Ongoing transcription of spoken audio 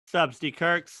What's up,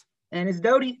 Dkirks? And it's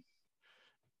Doty.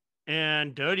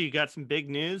 And Doty, you got some big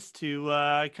news to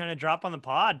kind of drop on the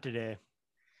pod today.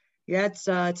 Yeah, it's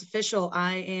official.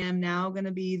 I am now going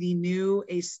to be the new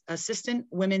assistant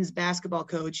women's basketball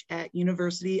coach at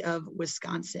University of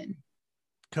Wisconsin.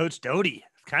 Coach Doty,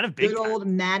 kind of big. Good old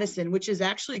Madison, which is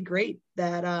actually great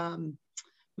that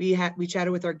we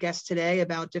chatted with our guests today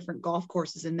about different golf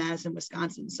courses in Madison,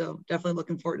 Wisconsin. So definitely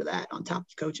looking forward to that on top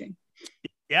of coaching.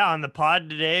 Yeah, on the pod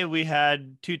today, we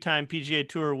had two-time PGA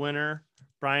Tour winner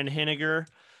Brian Henninger,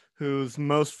 whose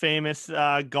most famous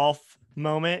golf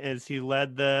moment is he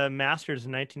led the Masters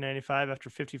in 1995 after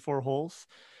 54 holes.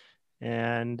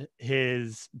 And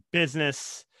his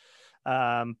business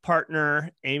partner,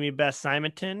 Amy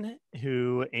Simanton,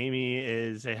 who Amy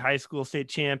is a high school state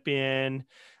champion,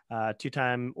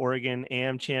 two-time Oregon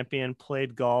AM champion,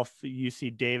 played golf at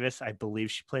UC Davis. I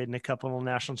believe she played in a couple of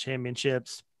national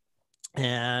championships.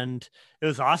 And it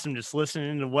was awesome just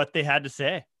listening to what they had to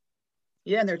say.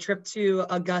 Yeah, and their trip to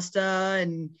Augusta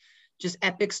and just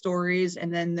epic stories,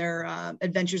 and then their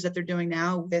adventures that they're doing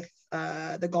now with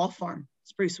the golf farm.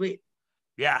 It's pretty sweet.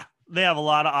 Yeah, they have a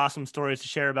lot of awesome stories to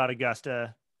share about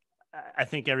Augusta. I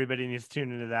think everybody needs to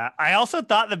tune into that. I also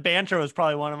thought the banter was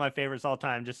probably one of my favorites all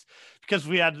time, just because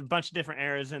we had a bunch of different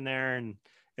eras in there, and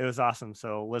it was awesome.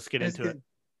 So let's get into it.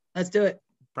 Let's do it.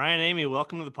 Brian, Amy,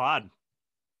 welcome to the pod.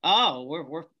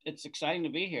 Oh, it's exciting to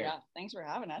be here. Yeah, thanks for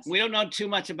having us. We don't know too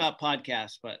much about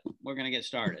podcasts, but we're gonna get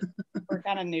started. We're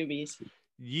kind of newbies.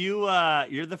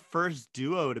 You're the first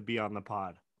duo to be on the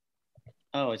pod.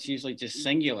 Oh, it's usually just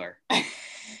singular.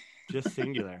 Just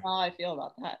singular. How I feel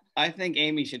about that. I think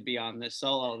Amy should be on this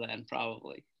solo then,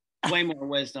 probably. Way more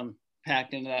wisdom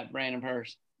packed into that brain of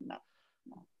hers. No.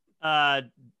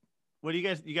 What do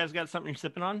you guys got something you're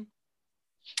sipping on?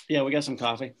 Yeah, we got some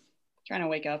coffee. Trying to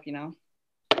wake up,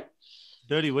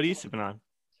 Doty, what are you sipping on?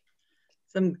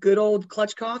 Some good old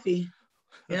Clutch coffee.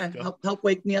 Let's Yeah, help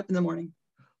wake me up in the morning.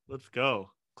 Let's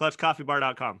go.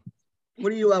 ClutchCoffeeBar.com.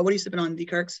 What are you sipping on,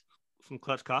 Dkirks? Some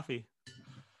Clutch coffee.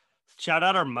 Shout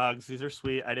out our mugs. These are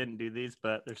sweet. I didn't do these,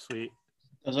 but they're sweet.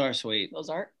 Those are sweet.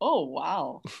 Oh,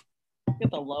 wow.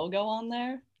 Get the logo on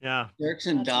there. Yeah. Dkirks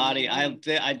and Doty.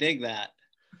 I dig that.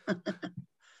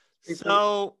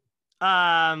 So,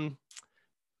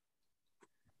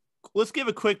 let's give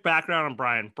a quick background on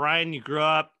Brian. Brian, you grew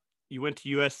up, you went to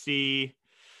USC,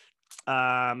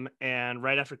 and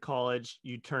right after college,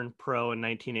 you turned pro in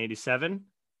 1987.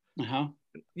 Uh-huh.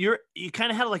 You kind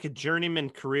of had like a journeyman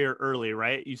career early,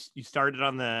 right? You started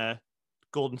on the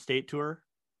Golden State Tour.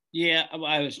 Yeah,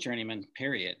 I was journeyman,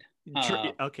 period.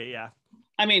 Okay, yeah.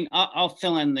 I mean, I'll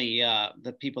fill in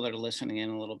the people that are listening in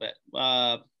a little bit.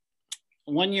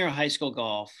 1 year of high school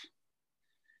golf.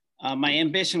 My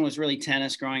ambition was really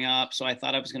tennis growing up, so I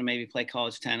thought I was going to maybe play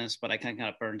college tennis, but I kind of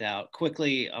got burned out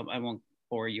quickly. I won't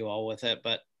bore you all with it,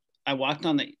 but I walked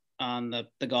on the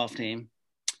golf team.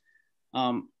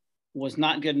 Was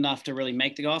not good enough to really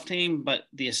make the golf team, but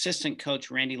the assistant coach,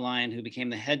 Randy Lyon, who became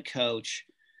the head coach,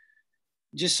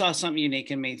 just saw something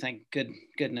unique in me, thank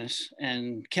goodness,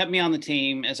 and kept me on the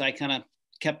team as I kind of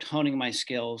kept honing my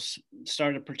skills,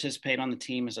 started to participate on the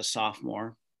team as a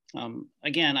sophomore.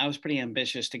 Again, I was pretty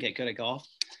ambitious to get good at golf.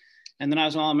 And then I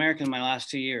was an All-American my last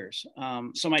 2 years.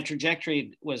 So my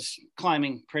trajectory was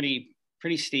climbing pretty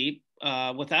steep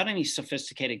without any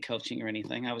sophisticated coaching or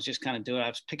anything. I was just kind of doing, I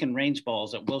was picking range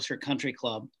balls at Wilshire Country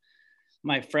Club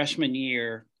my freshman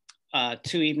year,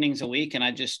 2 evenings a week. And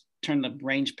I just turned the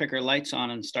range picker lights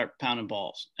on and start pounding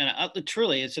balls. And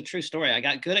truly, it's a true story. I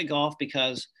got good at golf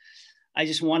because I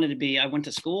just wanted to be, I went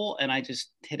to school and I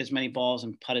just hit as many balls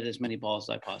and putted as many balls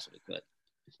as I possibly could,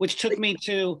 which took me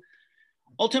to,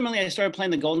 ultimately I started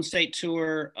playing the Golden State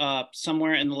Tour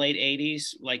somewhere in the late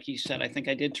 80s. Like you said, I think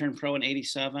I did turn pro in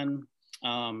 87.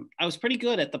 I was pretty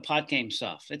good at the pot game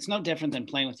stuff. It's no different than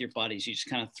playing with your buddies. You just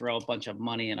kind of throw a bunch of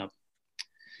money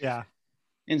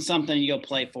in something, you go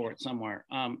play for it somewhere.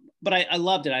 But I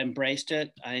loved it. I embraced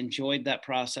it. I enjoyed that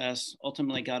process.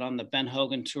 Ultimately got on the Ben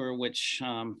Hogan Tour, which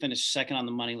finished second on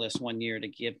the money list 1 year to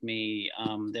give me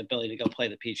the ability to go play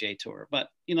the PGA Tour. But,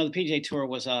 the PGA Tour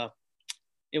was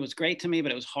it was great to me,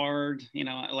 but it was hard.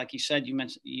 Like you said, you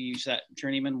used that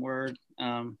journeyman word.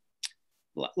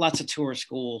 Lots of tour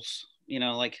schools,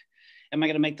 like, am I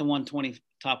going to make the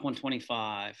top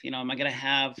 125? Am I going to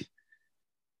have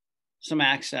some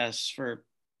access for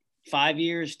 5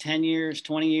 years, 10 years,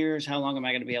 20 years? How long am I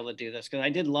going to be able to do this? Because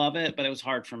I did love it, but it was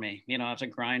hard for me. I was a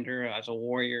grinder, I was a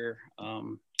warrior.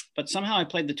 But somehow I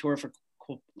played the tour for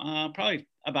probably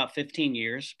about 15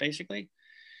 years, basically.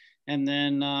 And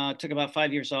then took about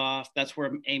 5 years off. That's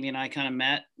where Amy and I kind of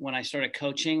met when I started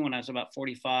coaching when I was about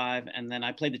 45. And then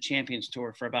I played the Champions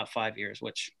Tour for about 5 years,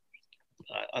 which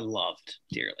I loved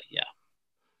dearly. Yeah.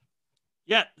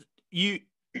 Yeah.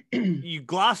 You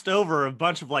glossed over a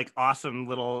bunch of like awesome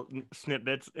little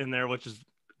snippets in there, which is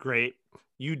great.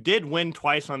 You did win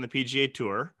twice on the PGA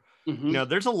Tour. Mm-hmm. You know,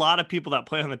 there's a lot of people that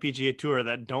play on the PGA Tour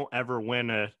that don't ever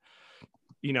win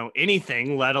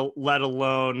anything, let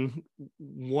alone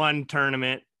one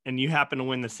tournament, and you happen to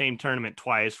win the same tournament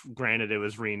twice. Granted, it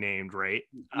was renamed, right?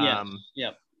 Yeah.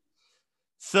 Yep.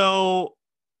 So,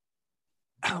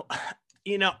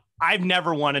 I've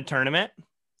never won a tournament.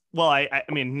 Well, I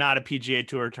mean, not a PGA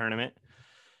Tour tournament.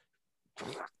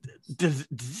 Does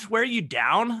this wear you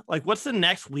down? Like, what's the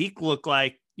next week look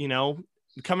like?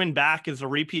 Coming back as a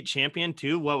repeat champion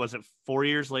too. What was it? 4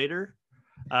 years later?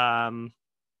 I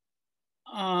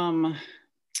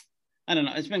don't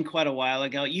know. It's been quite a while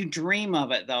ago. You dream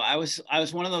of it though. I was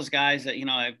one of those guys that,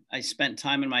 I spent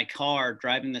time in my car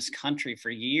driving this country for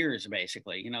years,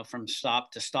 basically, from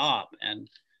stop to stop. And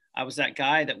I was that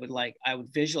guy that I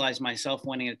would visualize myself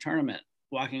winning a tournament,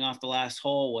 walking off the last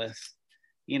hole with,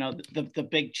 the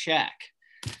big check,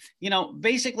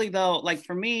 basically though, like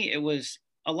for me, it was,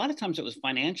 a lot of times it was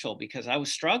financial because I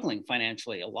was struggling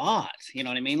financially a lot. You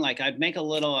know what I mean? Like I'd make a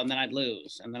little and then I'd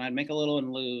lose, and then I'd make a little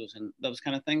and lose, and those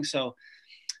kind of things. So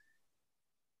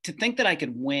to think that I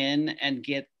could win and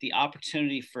get the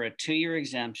opportunity for a 2-year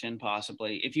exemption,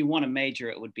 possibly, if you want a major,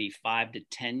 it would be 5 to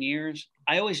 10 years.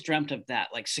 I always dreamt of that,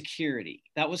 like security.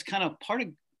 That was kind of part of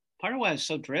why I was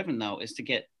so driven though, is to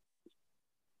get,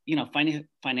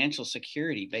 financial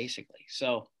security basically.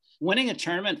 So winning a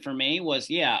tournament for me was,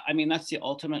 that's the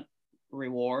ultimate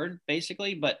reward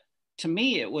basically. But to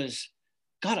me, it was,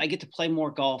 God, I get to play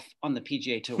more golf on the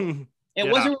PGA Tour. It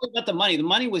wasn't really about the money. The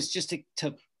money was just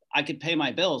to I could pay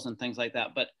my bills and things like that.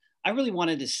 But I really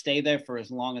wanted to stay there for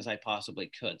as long as I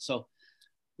possibly could. So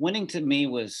winning to me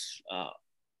was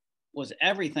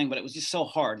everything, but it was just so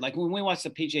hard. Like when we watch the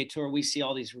PGA Tour, we see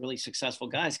all these really successful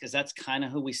guys because that's kind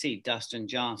of who we see: Dustin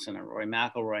Johnson and Rory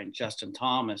McIlroy and Justin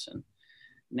Thomas, and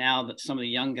now that some of the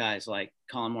young guys like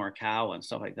Colin Morikawa and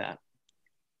stuff like that.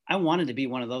 I wanted to be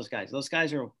one of those guys. Those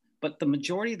guys are, but the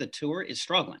majority of the tour is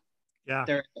struggling. Yeah.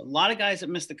 There are a lot of guys that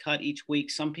miss the cut each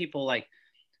week. Some people like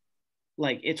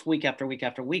it's week after week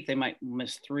after week. They might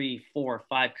miss 3, 4,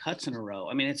 5 cuts in a row.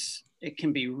 I mean, it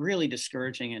can be really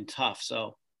discouraging and tough.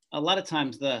 So a lot of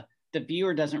times the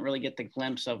viewer doesn't really get the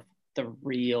glimpse of the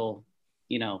real,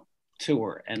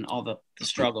 tour and all the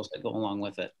struggles that go along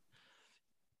with it.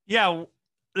 Yeah.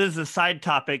 This is a side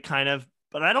topic kind of,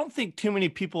 but I don't think too many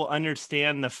people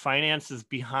understand the finances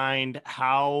behind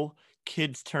how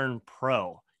kids turn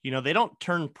pro. They don't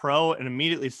turn pro and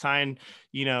immediately sign,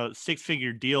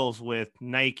 6-figure deals with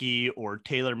Nike or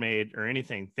TaylorMade or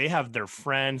anything. They have their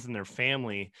friends and their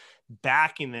family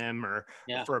backing them or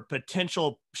for a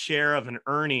potential share of an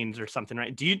earnings or something,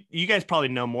 right? Do you guys probably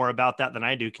know more about that than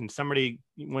I do? Can one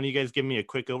of you guys give me a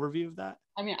quick overview of that?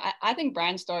 I mean, I think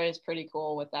Brian's story is pretty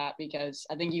cool with that because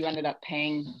I think you ended up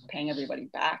paying everybody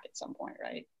back at some point,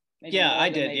 right? Maybe I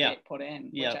did. Yeah. Put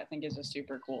in, which I think is a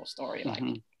super cool story. Like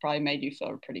probably made you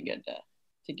feel pretty good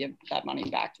to give that money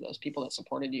back to those people that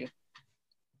supported you.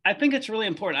 I think it's really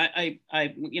important.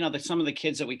 That some of the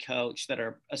kids that we coach that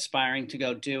are aspiring to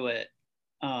go do it,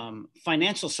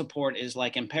 financial support is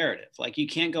like imperative. Like you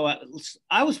can't go out.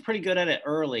 I was pretty good at it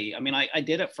early. I mean, I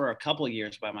did it for a couple of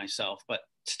years by myself, but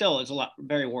still it's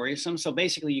very worrisome. So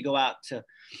basically you go out to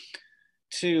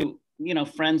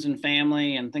friends and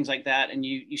family and things like that, and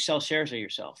you sell shares of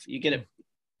yourself. You get it,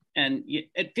 and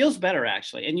it feels better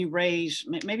actually. And you raise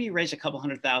a couple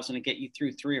 $100,000 to get you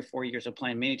through 3 or 4 years of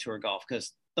playing mini tour golf,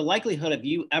 because the likelihood of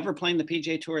you ever playing the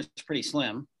PGA Tour is pretty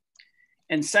slim.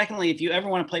 And secondly, if you ever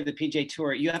want to play the PGA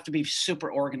Tour, you have to be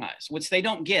super organized, which they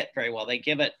don't get very well. They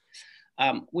give it.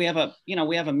 We have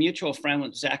a mutual friend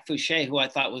with Zach Fouché, who I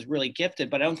thought was really gifted,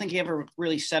 but I don't think he ever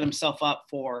really set himself up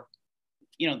for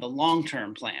the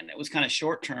long-term plan. It was kind of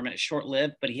short-term and it's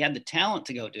short-lived, but he had the talent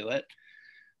to go do it.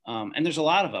 And there's a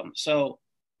lot of them. So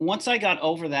once I got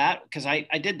over that, because I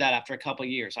did that after a couple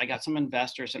of years, I got some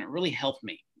investors and it really helped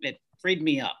me. It freed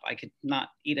me up. I could not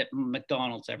eat at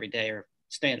McDonald's every day or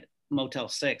stay at Motel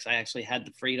 6. I actually had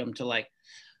the freedom to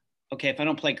okay, if I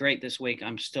don't play great this week,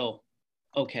 I'm still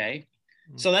okay.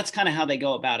 Mm-hmm. So that's kind of how they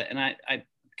go about it. And I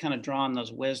kind of drawn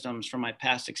those wisdoms from my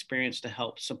past experience to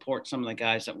help support some of the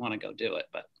guys that want to go do it.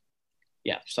 But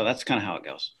yeah, so that's kind of how it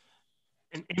goes.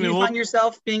 Do you find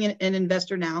yourself being an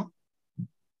investor now?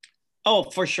 Oh,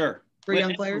 for sure. for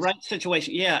young players? Right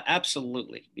situation. Yeah,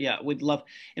 absolutely. Yeah, we'd love.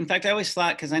 In fact, I always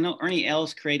thought, because I know Ernie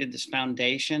Els created this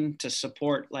foundation to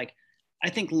support, like, I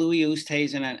think Louis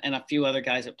Oosthuizen and a few other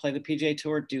guys that play the PGA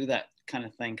Tour do that kind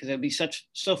of thing, because it'd be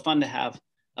so fun to have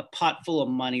a pot full of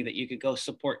money that you could go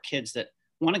support kids that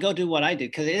want to go do what I did,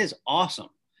 because it is awesome.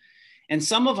 And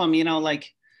some of them, you know,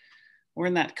 like, we're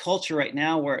in that culture right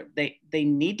now where they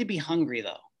need to be hungry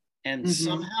though. And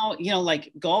somehow, you know,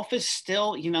 like golf is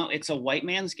still, you know, it's a white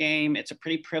man's game. It's a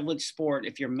pretty privileged sport.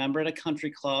 If you're a member at a country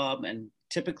club and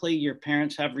typically your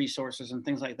parents have resources and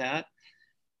things like that,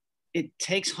 it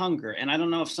takes hunger. And I don't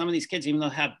know if some of these kids, even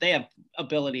though they have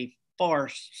ability far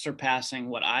surpassing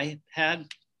what I had,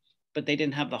 but they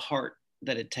didn't have the heart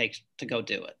that it takes to go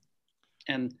do it.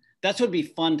 And that's what would be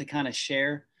fun to kind of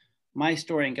share my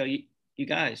story and go, you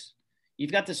guys,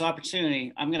 you've got this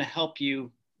opportunity. I'm going to help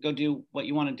you go do what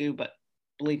you want to do. But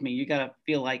believe me, you got to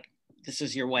feel like this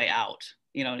is your way out.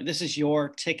 You know, this is your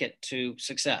ticket to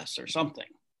success or something.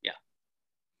 Yeah.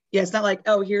 Yeah. It's not like,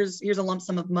 oh, here's a lump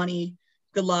sum of money.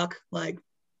 Good luck. Like, if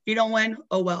you don't win,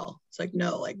 oh, well. It's like,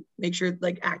 no, like, make sure,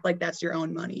 like, act like that's your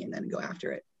own money and then go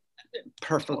after it.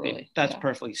 Perfectly. Totally. That's Yeah.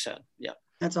 perfectly said. Yeah.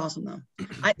 That's awesome though.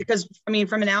 Because I mean,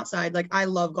 from an outside, like, I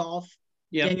love golf.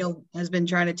 Yeah. Daniel has been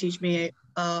trying to teach me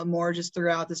more just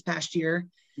throughout this past year.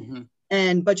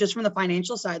 Mm-hmm. But just from the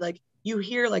financial side, like, you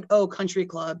hear like, oh, country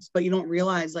clubs, but you don't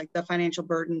realize like the financial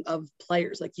burden of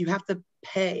players. Like, you have to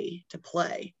pay to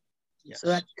play. Yes. So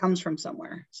that comes from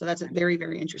somewhere. So that's very,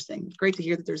 very interesting. It's great to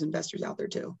hear that there's investors out there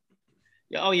too.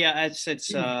 Yeah. Oh yeah. It's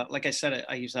like I said,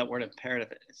 I use that word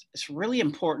imperative. It's really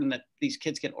important that these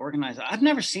kids get organized. I've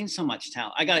never seen so much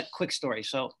talent. I got a quick story.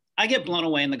 So I get blown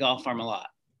away in the golf farm a lot.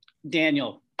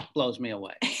 Daniel blows me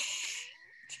away.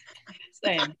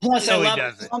 Same. Plus, No, I he love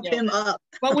doesn't. Pump him up.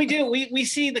 But we do. We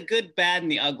see the good, bad,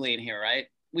 and the ugly in here, right?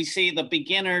 We see the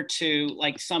beginner to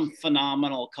like some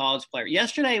phenomenal college player.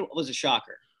 Yesterday was a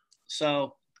shocker.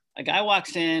 So a guy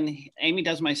walks in. Amy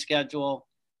does my schedule.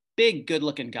 Big,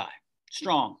 good-looking guy,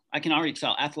 strong. I can already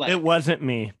tell. Athletic. It wasn't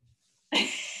me.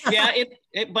 Yeah.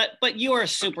 But you are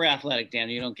super athletic, Dan.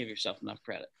 You don't give yourself enough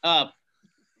credit.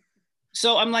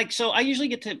 So I'm like, so I usually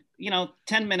get to,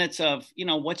 10 minutes of,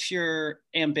 what's your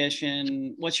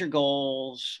ambition? What's your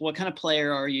goals? What kind of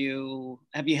player are you?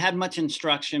 Have you had much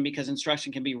instruction? Because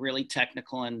instruction can be really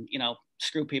technical and,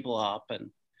 screw people up.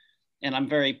 And I'm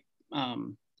very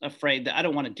afraid that I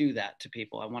don't want to do that to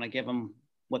people. I want to give them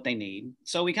what they need.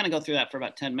 So we kind of go through that for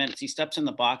about 10 minutes. He steps in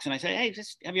the box and I say, hey,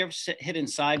 have you ever hit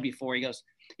inside before? He goes,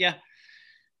 yeah.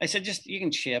 I said, just, you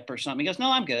can chip or something. He goes,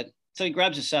 no, I'm good. So he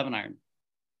grabs a 7-iron.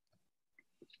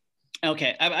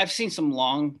 Okay, I've seen some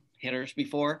long hitters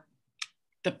before.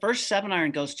 The first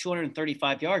 7-iron goes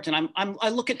 235 yards, and I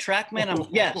look at TrackMan. I'm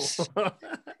yes,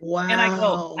 Wow. and I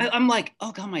go, I'm like,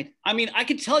 oh god, I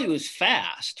could tell you it was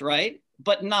fast, right?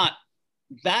 But not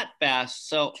that fast.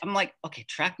 So I'm like, okay,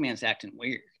 TrackMan's acting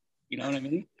weird. You know what I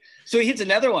mean? So he hits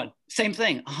another one, same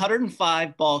thing,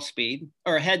 105 ball speed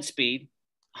or head speed,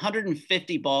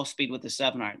 150 ball speed with the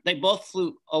 7-iron. They both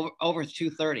flew over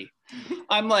 230.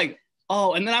 I'm like.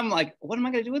 Oh, and then I'm like, what am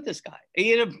I going to do with this guy?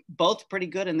 He hit them both pretty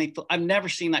good, and I've never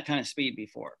seen that kind of speed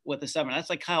before with a 7. That's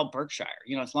like Kyle Berkshire,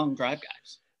 it's long drive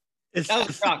guys. That was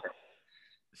a shocker.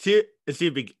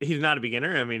 He's not a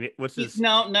beginner? I mean, what's his?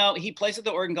 No, he plays at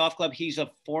the Oregon Golf Club. He's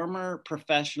a former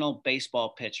professional baseball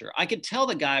pitcher. I could tell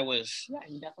the guy was. Yeah,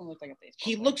 he definitely looked like a baseball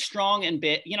He player. looked strong and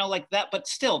bit, like that, but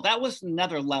still, that was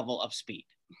another level of speed.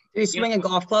 Did he swing a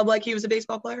golf club like he was a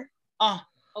baseball player? A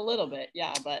little bit,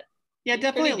 yeah, but Yeah,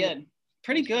 definitely pretty good.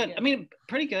 Pretty good. I mean,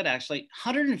 pretty good actually.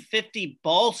 150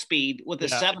 ball speed with a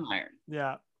 7-iron.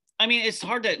 Yeah. I mean, it's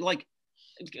hard to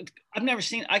I've never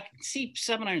seen. I can see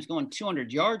 7-irons going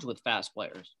 200 yards with fast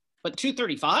players, but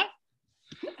 235.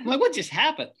 I'm like, what just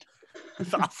happened?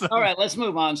 That's awesome. All right, let's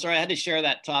move on. Sorry, I had to share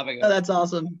that topic. Oh, that's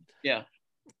awesome. Yeah.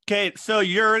 Okay, so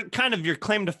your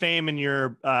claim to fame in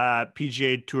your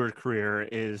PGA Tour career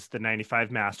is the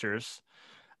 95 Masters.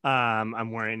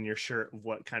 I'm wearing your shirt of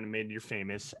what kind of made you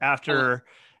famous. After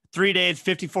 3 days,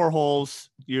 54 holes,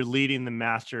 you're leading the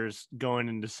Masters going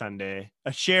into Sunday,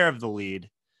 a share of the lead.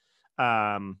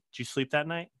 Did you sleep that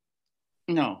night?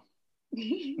 No.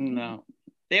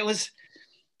 It was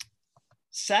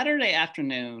Saturday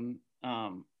afternoon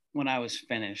when I was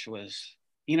finished was,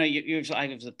 usually I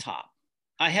was the top.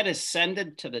 I had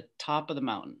ascended to the top of the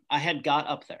mountain. I had got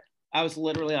up there. I was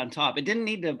literally on top. I didn't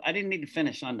need to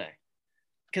finish Sunday.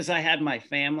 Because I had my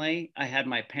family, I had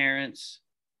my parents,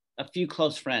 a few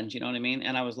close friends, you know what I mean?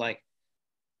 And I was like,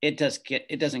 it doesn't get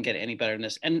any better than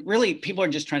this. And really, people are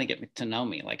just trying to get to know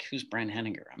me. Like, who's Brian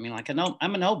Henninger? I mean,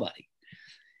 I'm a nobody.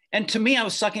 And to me, I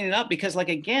was sucking it up because, like,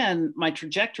 again, my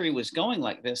trajectory was going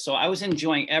like this. So I was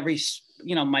enjoying every,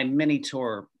 my mini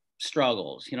tour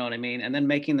struggles, you know what I mean? And then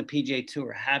making the PGA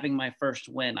Tour, having my first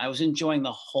win. I was enjoying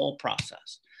the whole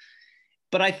process.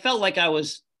 But I felt like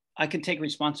I could take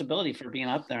responsibility for being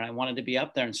up there. And I wanted to be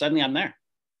up there. And suddenly I'm there.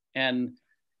 And,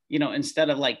 instead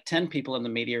of like 10 people in the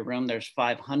media room, there's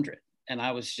 500. And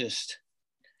I was just,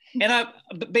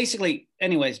 basically,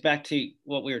 anyways, back to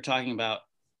what we were talking about.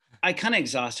 I kind of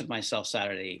exhausted myself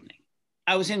Saturday evening.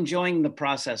 I was enjoying the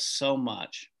process so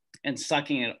much and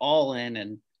sucking it all in.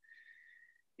 And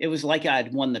it was like I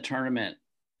had won the tournament.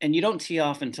 And you don't tee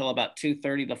off until about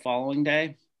 2:30 the following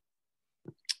day.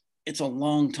 It's a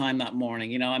long time that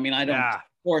morning. Of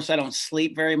course, I don't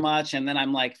sleep very much. And then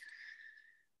I'm like,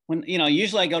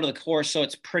 usually I go to the course, so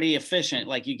it's pretty efficient.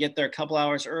 Like you get there a couple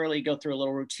hours early, go through a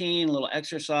little routine, a little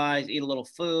exercise, eat a little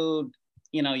food.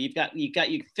 You've got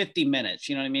 50 minutes,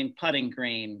 putting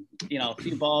green, a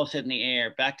few balls hit in the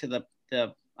air, back to the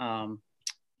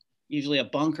usually a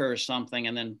bunker or something,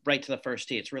 and then right to the first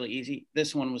tee. It's really easy.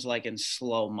 This one was like in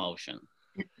slow motion.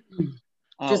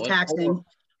 Just taxing.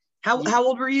 How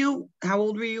old were you?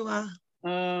 Let's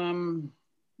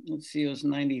see, it was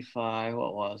 95.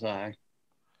 What was I?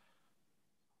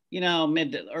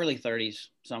 Mid to early 30s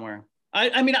somewhere.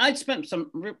 I'd spent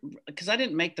some, because I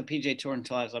didn't make the PGA Tour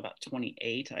until I was about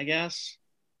 28, I guess.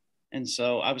 And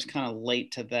so I was kind of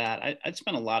late to that. I'd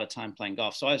spent a lot of time playing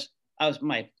golf. So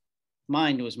my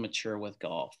mind was mature with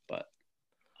golf, but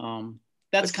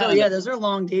that's kind of. Yeah, those are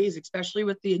long days, especially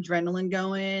with the adrenaline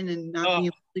going and not being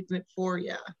able to sleep at 4.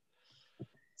 Yeah.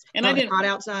 And I didn't. Hot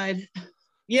outside.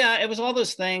 Yeah, it was all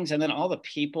those things. And then all the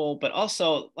people, but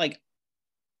also like,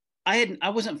 I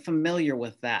wasn't familiar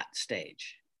with that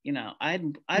stage.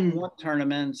 I'd won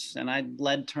tournaments and I'd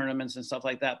led tournaments and stuff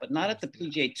like that, but not at the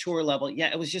PGA Tour level. Yeah,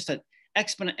 it was just an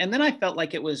exponent. And then I felt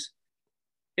like it was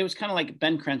kind of like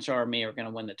Ben Crenshaw or me are going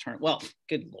to win the tournament. Well,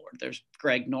 good Lord, there's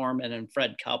Greg Norman and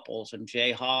Fred Couples and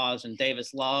Jay Haas and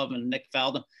Davis Love and Nick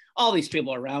Feldham, all these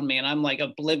people around me. And I'm like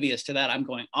oblivious to that. I'm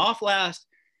going off last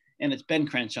and it's Ben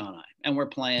Crenshaw and I, and we're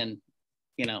playing,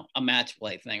 a match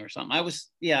play thing or something. I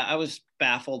was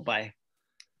baffled by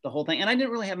the whole thing. And I didn't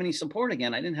really have any support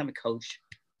again. I didn't have a coach.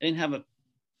 I didn't have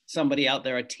somebody out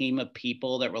there, a team of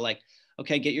people that were like,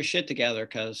 okay, get your shit together,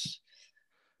 because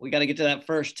we got to get to that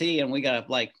first tee and we got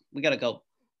to go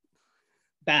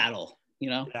battle,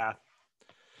 Yeah.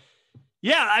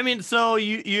 Yeah. So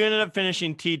you ended up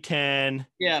finishing T10.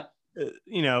 Yeah.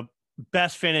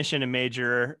 Best finish in a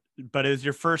major, but it was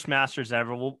your first Masters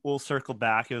ever. We'll circle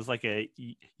back. It was like a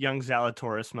young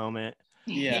Zalatoris moment.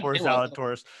 Yeah. Or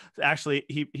Zalatoris. Actually,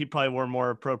 he probably wore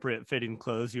more appropriate fitting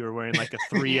clothes. You were wearing like a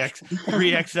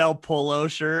 3XL polo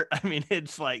shirt.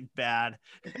 It's like bad.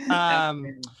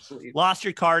 Lost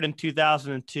your card in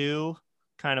 2002,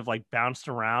 kind of like bounced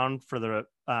around for the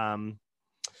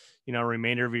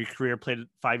remainder of your career, played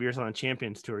 5 years on the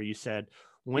Champions Tour. You said,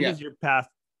 when does your path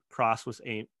cross with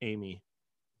Amy?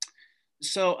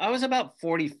 So I was about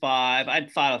 45.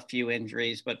 I'd fought a few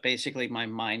injuries, but basically my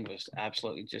mind was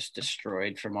absolutely just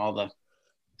destroyed from all the,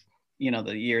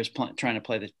 the years trying to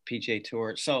play the PGA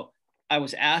Tour. So I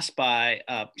was asked by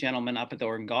a gentleman up at the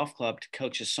Oregon Golf Club to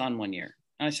coach his son one year.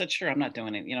 And I said, sure, I'm not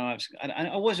doing it.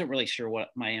 I wasn't really sure what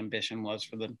my ambition was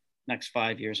for the next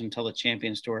 5 years until the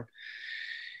Champions Tour.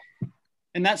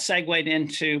 And that segued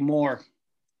into more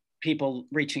people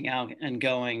reaching out and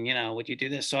going, would you do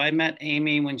this? So I met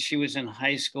Amy when she was in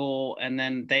high school, and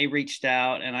then they reached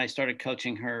out and I started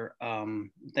coaching her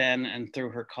then and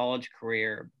through her college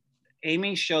career.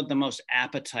 Amy showed the most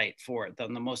appetite for it, the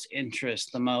most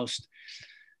interest, the most,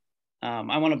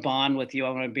 I want to bond with you.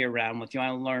 I want to be around with you. I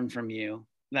want to learn from you,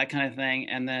 that kind of thing.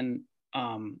 And then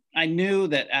I knew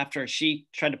that after she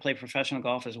tried to play professional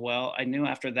golf as well, I knew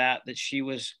after that she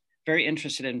was very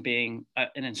interested in being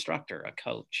an instructor, a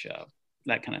coach,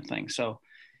 that kind of thing. So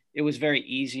it was very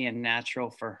easy and natural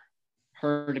for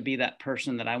her to be that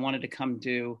person that I wanted to come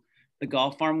do the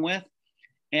golf farm with.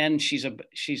 And she's a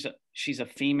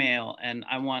female, and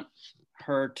I want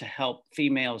her to help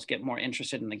females get more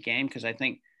interested in the game, because I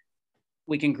think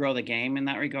we can grow the game in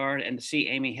that regard. And to see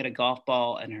Amy hit a golf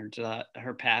ball and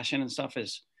her passion and stuff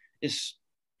is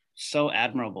so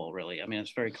admirable, really.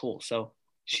 It's very cool. So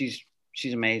she's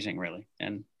amazing, really.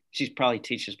 And she probably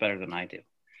teaches better than I do.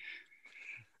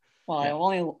 Well, yeah.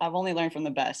 I've only learned from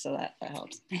the best, so that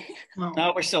helps.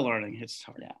 No, we're still learning. It's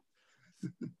hard. Yeah.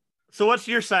 So what's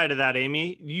your side of that,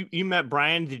 Amy? You met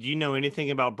Brian. Did you know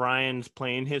anything about Brian's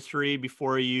playing history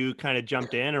before you kind of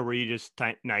jumped in, or were you just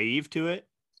naive to it?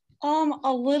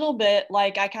 A little bit.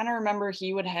 Like, I kind of remember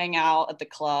he would hang out at the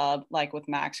club, like with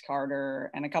Max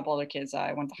Carter and a couple other kids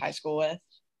I went to high school with.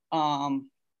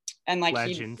 And like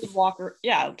he'd walk,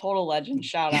 total legend.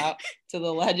 Shout out to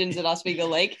the legends at Oswego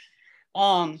Lake.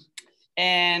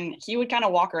 And he would kind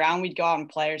of walk around. We'd go out and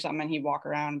play or something, and he'd walk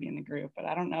around and be in the group. But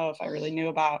I don't know if I really knew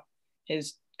about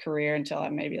his career until I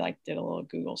maybe like did a little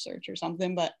Google search or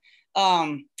something. But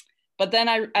then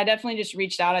I definitely just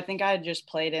reached out. I think I had just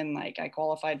played in, like, I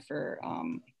qualified for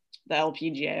the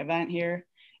LPGA event here,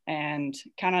 and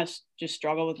kind of just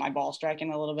struggled with my ball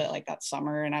striking a little bit like that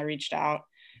summer. And I reached out.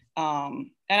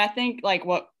 And I think like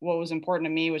what was important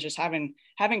to me was just having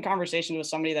conversations with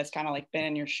somebody that's kind of like been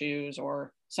in your shoes,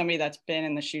 or somebody that's been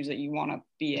in the shoes that you want to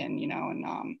be in, you know,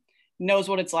 and knows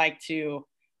what it's like to,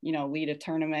 you know, lead a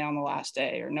tournament on the last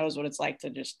day, or knows what it's like to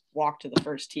just walk to the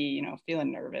first tee, you know,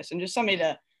 feeling nervous, and just somebody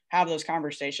to have those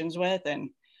conversations with. And,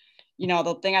 you know,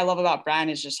 the thing I love about Brian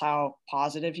is just how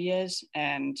positive he is.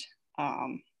 And,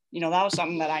 you know, that was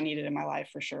something that I needed in my life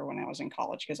for sure when I was in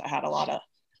college, because I had a lot of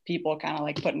people kind of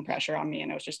like putting pressure on me,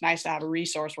 and it was just nice to have a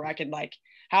resource where I could like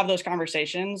have those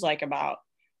conversations, like about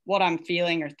what I'm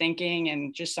feeling or thinking,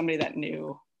 and just somebody that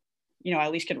knew, you know,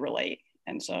 at least could relate.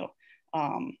 And so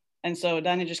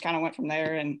then it just kind of went from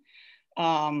there. And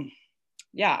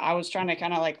I was trying to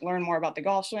kind of like learn more about the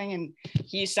golf swing, and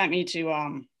he sent me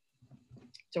to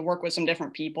work with some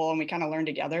different people, and we kind of learned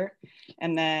together.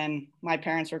 And then my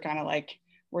parents were kind of like,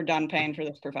 we're done paying for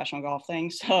this professional golf thing.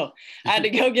 So I had to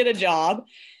go get a job.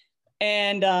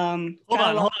 And hold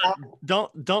on.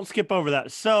 Don't skip over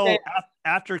that. So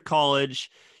after college,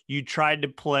 you tried to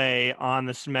play on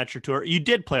the Symetra Tour. You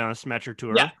did play on the Symetra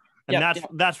Tour. Yeah. And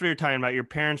that's what you're talking about. Your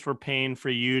parents were paying for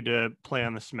you to play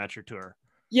on the Symetra Tour.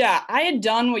 Yeah, I had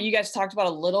done what you guys talked about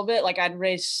a little bit. Like, I'd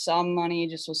raised some money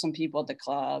just with some people at the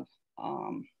club.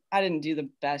 I didn't do the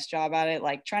best job at it.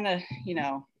 Like, trying to,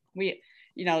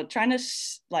 trying to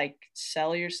like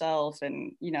sell yourself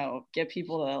and, you know, get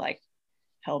people to like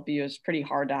help you is pretty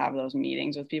hard to have those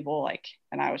meetings with people. Like,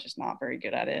 and I was just not very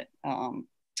good at it.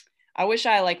 I wish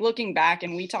I, like, looking back,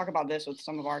 and we talk about this with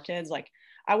some of our kids, like,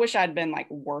 I wish I'd been like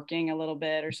working a little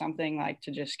bit or something, like,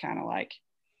 to just kind of like,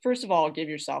 first of all, give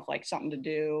yourself like something to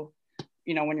do,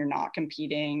 you know, when you're not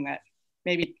competing, that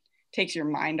maybe takes your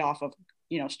mind off of,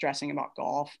 you know, stressing about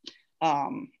golf.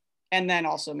 And then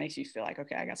also makes you feel like,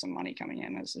 okay, I got some money coming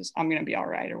in. I'm going to be all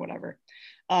right or whatever.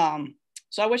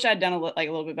 So I wish I'd done a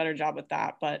little bit better job with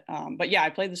that. But yeah, I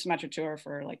played the Symetra Tour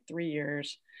for like 3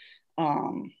 years.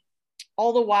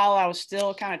 All the while I was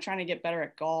still kind of trying to get better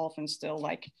at golf, and still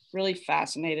like really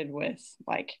fascinated with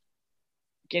like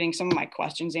getting some of my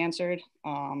questions answered.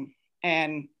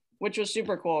 And which was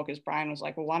super cool, because Brian was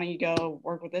like, well, why don't you go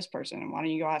work with this person, and why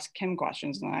don't you go ask him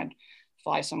questions? And then I'd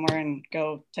fly somewhere and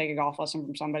go take a golf lesson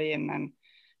from somebody, and then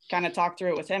kind of talk through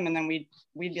it with him. And then we'd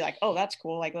be like, oh, that's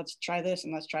cool. Like, let's try this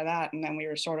and let's try that. And then we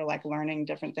were sort of like learning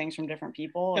different things from different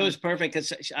people. It was perfect,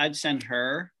 because I'd send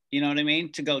her, you know what I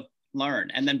mean, to go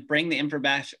learn, and then bring the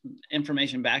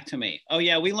information back to me. Oh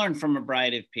yeah, we learned from a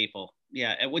variety of people.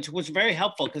 Yeah, which was very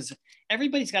helpful, because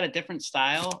everybody's got a different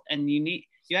style, and you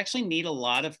actually need a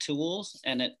lot of tools,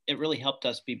 and it really helped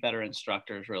us be better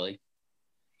instructors, really.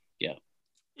 Yeah.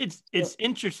 It's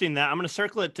interesting that I'm going to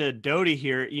circle it to Doty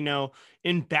here. You know,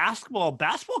 in basketball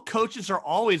coaches are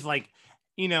always like,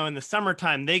 you know, in the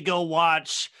summertime, they go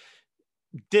watch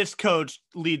this coach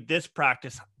lead this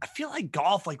practice. I feel like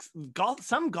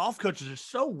some golf coaches are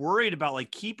so worried about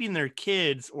like keeping their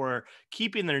kids or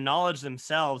keeping their knowledge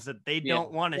themselves that they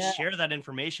don't want to share that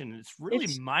information. It's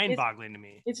really mind-boggling to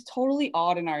me. It's totally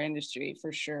odd in our industry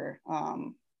for sure.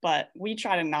 But we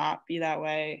try to not be that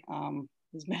way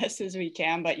as best as we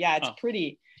can. But yeah,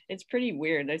 it's pretty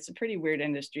weird. It's a pretty weird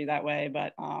industry that way.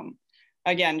 But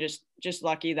again, just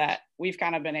lucky that we've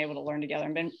kind of been able to learn together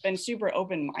and been super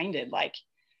open-minded. Like,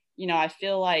 you know, I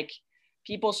feel like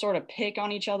people sort of pick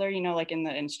on each other, you know, like in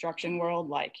the instruction world,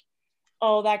 like,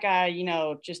 oh, that guy, you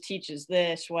know, just teaches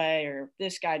this way, or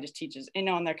this guy just teaches, you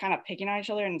know, and they're kind of picking on each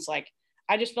other. And it's like,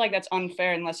 I just feel like that's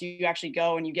unfair unless you actually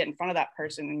go and you get in front of that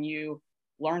person and you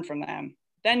learn from them.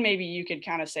 Then maybe you could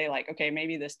kind of say like, okay,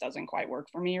 maybe this doesn't quite work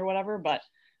for me or whatever. But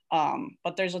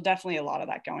there's definitely a lot of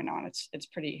that going on. It's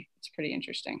pretty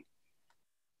interesting.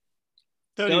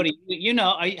 Doty, you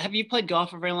know, have you played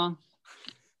golf for very long?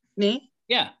 Me?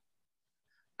 Yeah.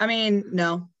 I mean,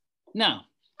 no.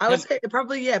 I would say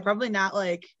probably not.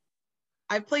 Like,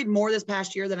 I've played more this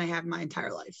past year than I have my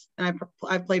entire life. And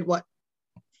I've played what,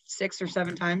 6 or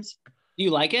 7 times. Do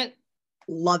you like it?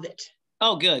 Love it.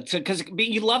 Oh, good. So, because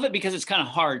you love it because it's kind of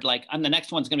hard. Like, the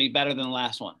next one's going to be better than the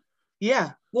last one.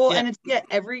 Yeah. Well, and it's,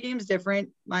 every game's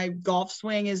different. My golf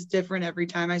swing is different every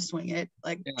time I swing it.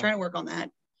 Like trying to work on that.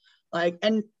 Like,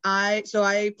 and I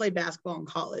played basketball in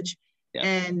college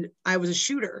and I was a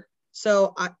shooter.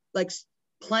 So I like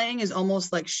playing is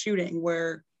almost like shooting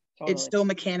where it's still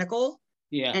mechanical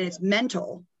and it's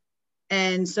mental.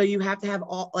 And so you have to have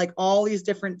all these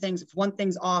different things. If one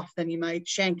thing's off, then you might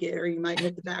shank it or you might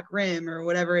hit the back rim or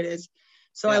whatever it is.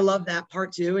 So I love that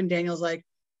part too. And Daniel's like,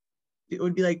 it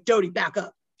would be like, Doty, back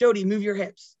up. Doty, move your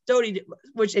hips. Doty,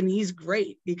 and he's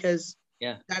great because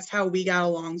that's how we got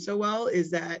along so well,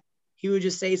 is that he would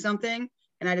just say something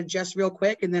and I'd adjust real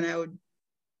quick and then I would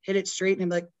hit it straight and I'm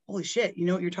like, holy shit, you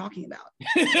know what you're talking about.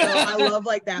 So I love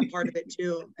like that part of it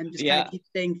too. And just kind of keep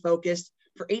staying focused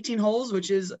for 18 holes,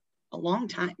 which is a long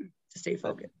time to stay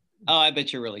focused. Oh, I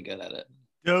bet you're really good at it.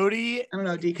 Doty, I don't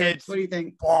know, Dkirks, what do you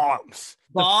think? Bombs.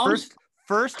 The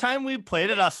first time we played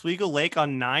at Oswego Lake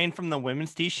on 9 from the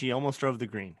women's tee, she almost drove the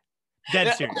green.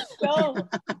 Dead serious.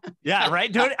 Yeah,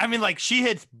 right, Doty? I mean, like, she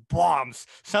hits bombs.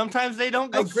 Sometimes they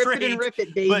don't go straight, and rip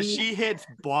it, baby. but she hits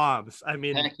bombs. I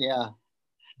mean, heck yeah.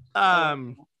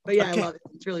 But yeah, okay. I love it.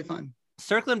 It's really fun.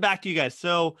 Circling back to you guys.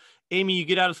 So, Amy, you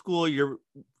get out of school, you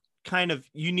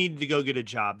need to go get a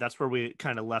job. That's where we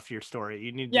kind of left your story.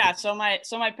 You need so my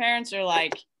parents are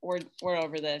like, we're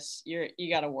over this. You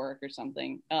got to work or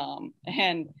something.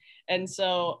 And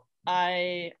so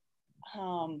I'm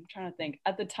trying to think.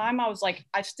 At the time I was like,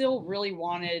 I still really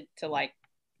wanted to like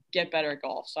get better at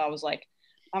golf. So I was like,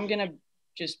 I'm going to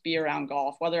just be around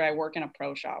golf, whether I work in a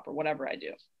pro shop or whatever I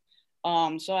do.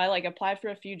 So I like applied for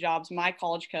a few jobs. My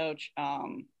college coach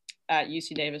at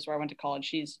UC Davis, where I went to college,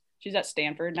 she's at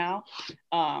Stanford now.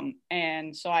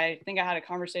 And so I think I had a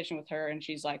conversation with her and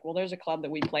she's like, well, there's a club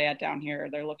that we play at down here.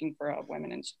 They're looking for a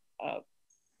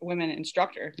women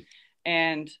instructor.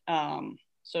 And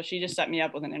so she just set me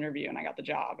up with an interview and I got the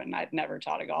job, and I'd never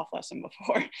taught a golf lesson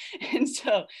before. And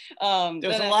so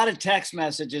there's a lot of text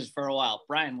messages for a while.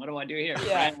 Brian, what do I do here?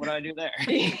 Brian, what do I do there?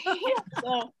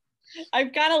 So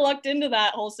I've kind of lucked into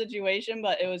that whole situation,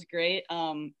 but it was great.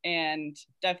 And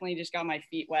definitely just got my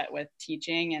feet wet with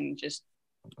teaching and just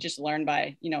learned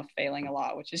by, failing a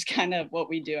lot, which is kind of what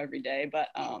we do every day.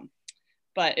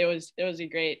 But it was a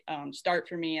great start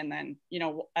for me. And then,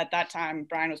 at that time,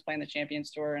 Brian was playing the Champions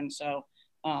Tour. And so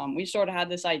we sort of had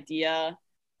this idea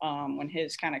when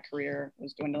his kind of career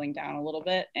was dwindling down a little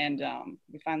bit. And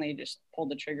we finally just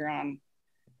pulled the trigger on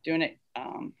doing it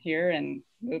here and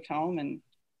moved home. And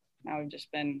now we've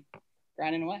just been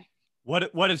grinding away.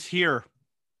 What is here?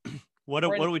 What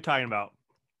are we talking about?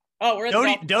 Oh, we're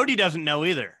at Doty doesn't know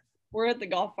either. We're at the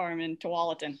golf farm in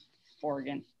Tualatin,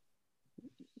 Oregon.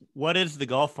 What is the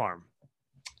golf farm?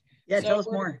 Yeah, tell us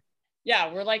more.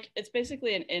 Yeah, we're like, it's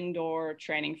basically an indoor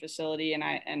training facility,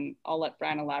 and I'll let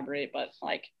Brian elaborate, but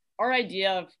like our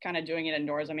idea of kind of doing it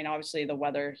indoors, I mean, obviously the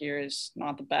weather here is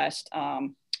not the best.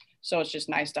 So it's just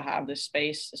nice to have this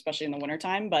space, especially in the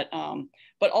wintertime, but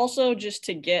also just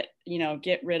to get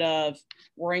rid of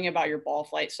worrying about your ball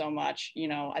flight so much.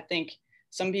 I think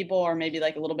some people are maybe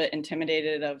like a little bit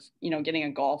intimidated of, getting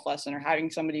a golf lesson or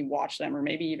having somebody watch them, or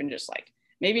maybe even just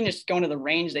going to the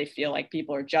range. They feel like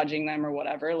people are judging them or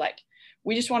whatever. Like,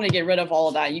 we just want to get rid of all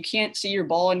of that. You can't see your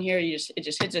ball in here. It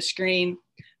just hits a screen,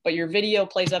 but your video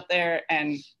plays up there,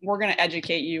 and we're going to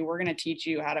educate you. We're going to teach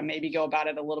you how to maybe go about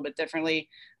it a little bit differently.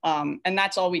 And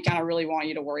that's all we kind of really want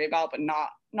you to worry about, but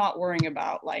not worrying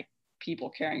about like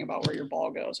people caring about where your ball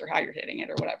goes or how you're hitting it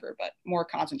or whatever, but more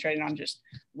concentrating on just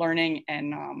learning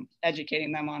and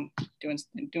educating them on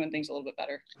doing things a little bit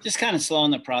better. Just kind of slowing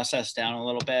the process down a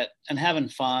little bit and having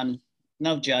fun,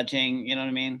 no judging, you know what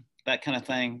I mean? That kind of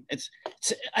thing.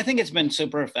 I think it's been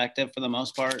super effective for the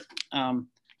most part.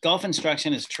 Golf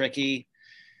instruction is tricky.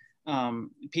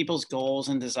 People's goals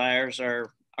and desires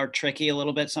are tricky a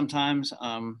little bit sometimes.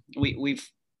 We've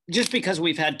just because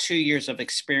we've had 2 years of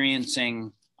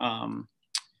experiencing,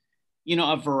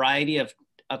 a variety of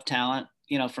talent,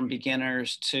 from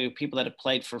beginners to people that have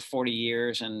played for 40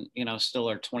 years and, still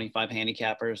are 25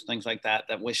 handicappers, things like that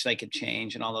wish they could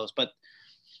change and all those. But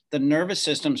the nervous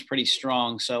system's pretty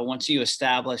strong. So once you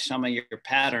establish some of your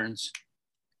patterns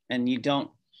and you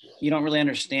don't really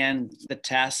understand the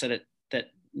tasks that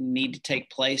need to take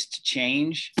place to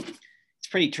change, it's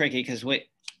pretty tricky because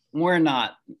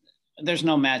there's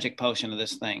no magic potion to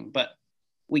this thing, but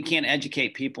we can't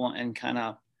educate people and kind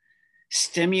of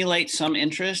stimulate some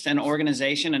interest and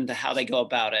organization into how they go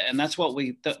about it. And that's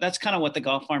kind of what the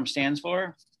golf farm stands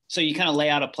for. So you kind of lay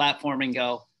out a platform and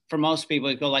go, for most people,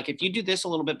 you go like, if you do this a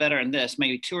little bit better in this,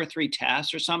 maybe 2 or 3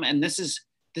 tasks or something, and this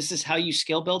is how you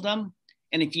skill build them.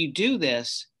 And if you do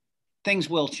this, things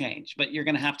will change, but you're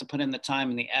going to have to put in the time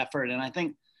and the effort. And I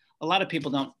think a lot of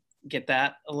people don't get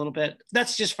that a little bit.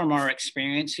 That's just from our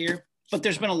experience here, but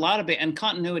there's been a lot of it, and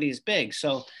continuity is big.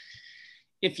 So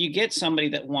if you get somebody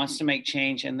that wants to make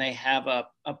change and they have a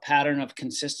pattern of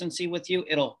consistency with you,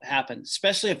 it'll happen,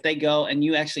 especially if they go and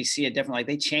you actually see it different. Like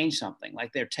they change something,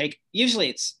 like usually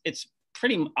it's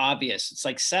pretty obvious. It's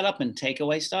like setup and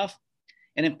takeaway stuff.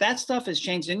 And if that stuff has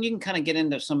changed, then you can kind of get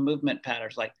into some movement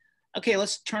patterns. Like, okay,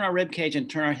 let's turn our rib cage and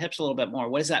turn our hips a little bit more.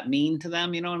 What does that mean to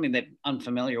them? You know what I mean? They're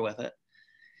unfamiliar with it.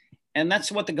 And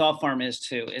that's what the golf farm is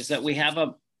too, is that we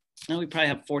probably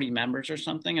have 40 members or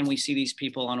something, and we see these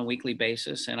people on a weekly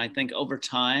basis. And I think over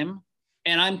time,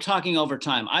 and I'm talking over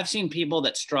time, I've seen people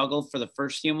that struggle for the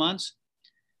first few months,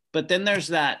 but then there's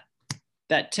that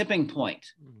tipping point.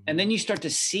 And then you start to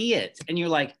see it and you're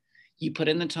like, you put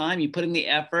in the time, you put in the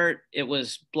effort. It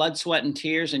was blood, sweat, and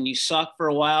tears, and you sucked for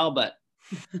a while, but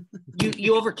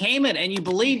you overcame it and you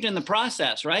believed in the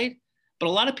process, right? But a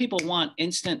lot of people want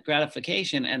instant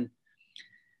gratification, and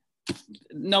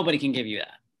nobody can give you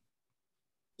that.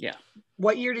 Yeah.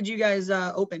 What year did you guys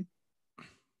open?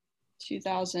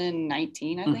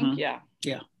 2019, I think. Yeah.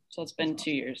 Yeah. So it's been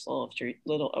 2 years, a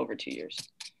little over 2 years.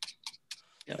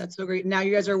 Yep. That's so great. Now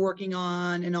you guys are working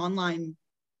on an online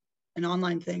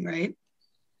thing, right?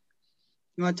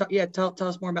 You want to talk? Yeah. Tell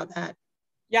us more about that.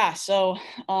 Yeah. So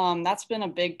that's been a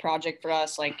big project for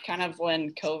us. Like kind of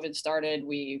when COVID started,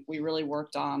 we really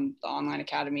worked on the online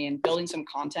academy and building some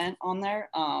content on there,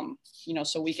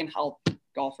 so we can help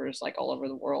golfers like all over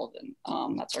the world.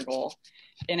 And that's our goal.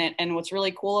 And what's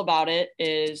really cool about it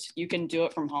is you can do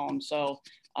it from home. So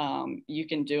you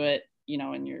can do it,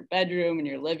 in your bedroom, in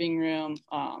your living room.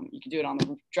 You can do it on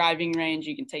the driving range.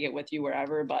 You can take it with you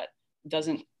wherever, but it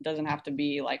doesn't have to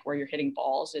be like where you're hitting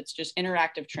balls. It's just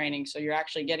interactive training. So you're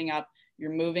actually getting up,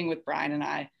 you're moving with Brian and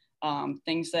I,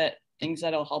 things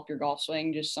that'll help your golf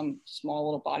swing, just some small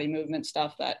little body movement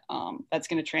stuff that's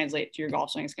going to translate to your golf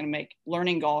swing. It's going to make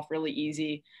learning golf really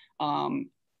easy.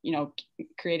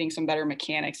 Creating some better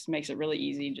mechanics makes it really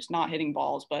easy, just not hitting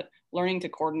balls, but learning to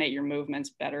coordinate your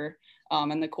movements better.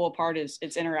 And the cool part is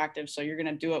it's interactive. So you're going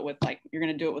to do it with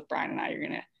Brian and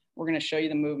I. We're going to show you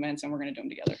the movements and we're going to do them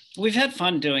together. We've had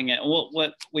fun doing it.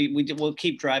 We'll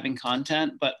keep driving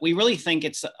content, but we really think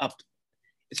it's up,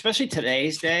 especially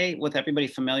today's day with everybody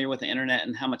familiar with the internet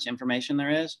and how much information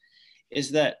there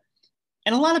is that,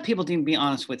 and a lot of people didn't be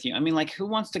honest with you. I mean, like who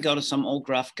wants to go to some old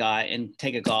gruff guy and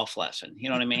take a golf lesson? You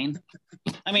know what I mean?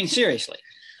 I mean, seriously,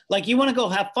 like you want to go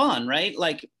have fun, right?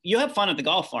 Like you have fun at the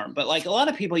golf farm, but like a lot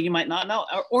of people you might not know,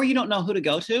 or you don't know who to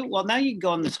go to. Well, now you can go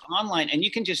on this online and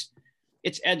you can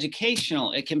it's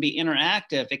educational. It can be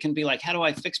interactive. It can be like, how do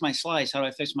I fix my slice? How do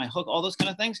I fix my hook? All those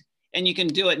kind of things. And you can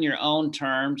do it in your own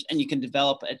terms and you can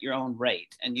develop at your own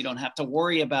rate. And you don't have to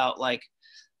worry about like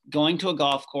going to a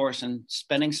golf course and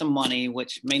spending some money,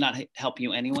 which may not help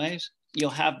you anyways. You'll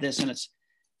have this and it's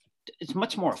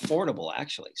much more affordable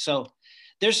actually. So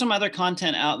there's some other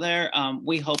content out there.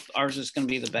 We hope ours is going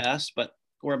to be the best, but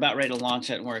we're about ready to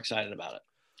launch it and we're excited about it.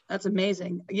 That's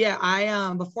amazing. Yeah,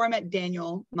 I before I met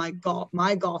Daniel, my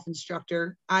golf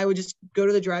instructor, I would just go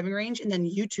to the driving range and then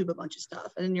YouTube a bunch of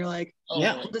stuff. And then you're like,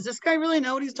 yeah, does this guy really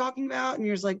know what he's talking about? And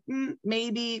you're just like,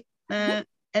 maybe. And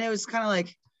it was kind of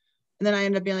like, and then I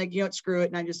ended up being like, screw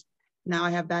it. And now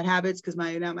I have bad habits because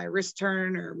my wrists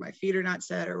turn or my feet are not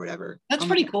set or whatever. That's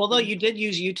pretty cool though. You did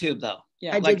use YouTube though.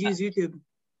 Yeah, I did use YouTube.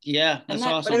 Yeah, that's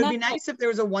awesome. But it would be nice if there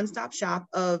was a one-stop shop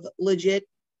of legit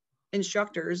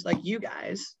instructors like you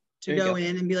guys to go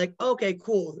in and be like, okay,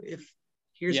 cool.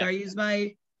 Here's how I use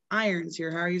my irons,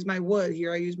 here how I use my wood,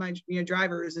 here I use my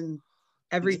drivers and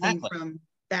everything from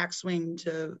backswing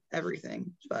to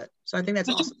everything. But so I think that's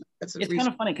awesome. It's kind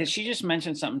of funny because she just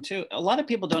mentioned something too. A lot of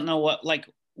people don't know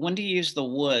when do you use the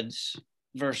woods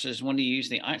versus when do you use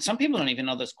the iron. Some people don't even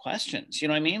know those questions. You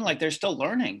know what I mean? Like they're still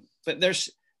learning, but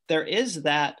there is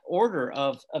that order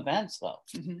of events though.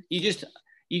 Mm-hmm.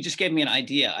 You just gave me an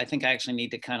idea. I think I actually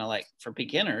need to kind of like for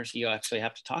beginners, you actually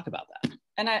have to talk about that.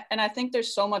 And I think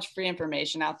there's so much free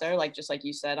information out there, like just like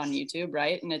you said on YouTube,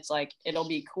 right? And it's like it'll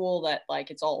be cool that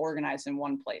like it's all organized in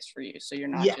one place for you, so you're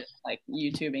not just like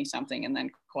YouTubing something and then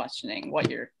questioning what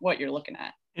you're looking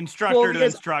at. Instructor to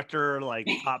instructor, like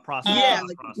thought process. Yeah,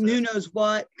 like who knows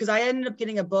what? Because I ended up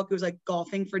getting a book. It was like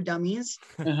Golfing for Dummies,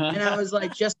 and I was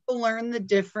like, just to learn the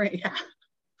different. Yeah.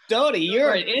 Doty,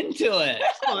 you're into it.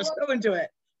 Oh, I was so into it.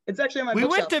 It's actually on my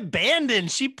bookshelf. Went to Bandon.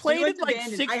 She played at like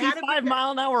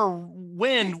 65-mile-an-hour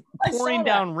wind pouring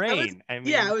down rain.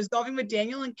 I was golfing with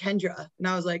Daniel and Kendra, and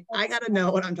I was like, I gotta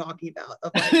know what I'm talking about.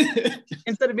 Like,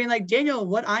 instead of being like, Daniel,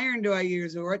 what iron do I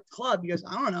use or what club? He goes,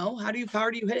 I don't know. How do you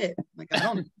hit it? I'm like, I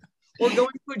don't know. or going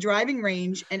to a driving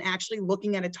range and actually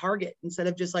looking at a target instead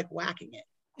of just like whacking it.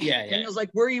 Yeah. Daniel's like,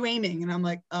 where are you aiming? And I'm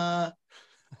like,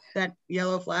 that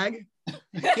yellow flag.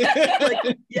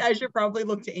 Like, yeah, I should probably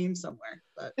look to aim somewhere.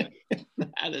 But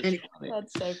anyway.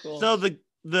 That's so cool. So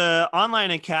the online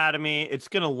academy, it's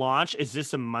going to launch. Is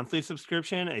this a monthly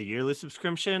subscription, a yearly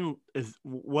subscription?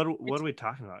 What are we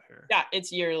talking about here? Yeah,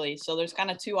 it's yearly. So there's kind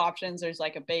of two options. There's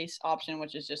like a base option,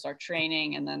 which is just our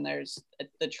training, and then there's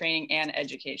the training and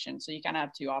education. So you kind of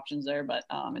have two options there, but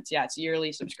it's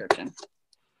yearly subscription.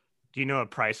 Do you know a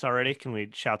price already? Can we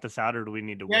shout this out, or do we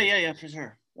need to wait? Yeah, for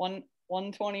sure.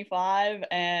 $125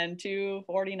 and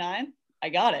 $249. I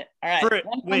got it. All right.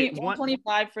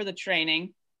 $125 for the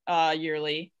training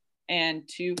yearly, and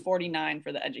 $249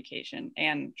 for the education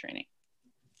and training.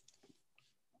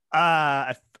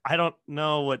 I don't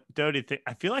know what Doty think.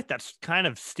 I feel like that's kind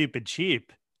of stupid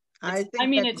cheap.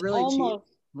 It's really almost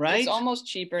cheap, right? It's almost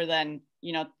cheaper than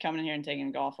coming in here and taking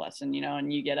a golf lesson,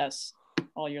 and you get us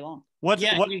all year long. What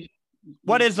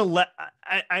is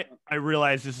I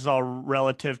realize this is all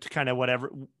relative to kind of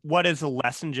whatever. What is a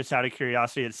lesson, just out of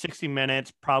curiosity? It's 60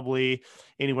 minutes, probably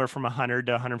anywhere from $100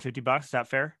 to $150. Is that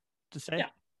fair to say?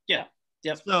 Yeah.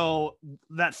 Yep. So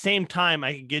that same time,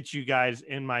 I could get you guys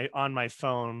on my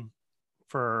phone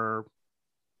for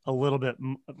a little bit,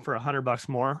 for $100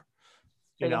 more,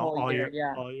 all year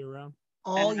round.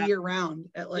 All year round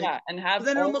at like, and have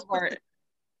then almost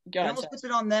puts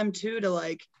it on them too to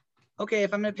like, okay,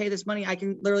 if I'm going to pay this money, I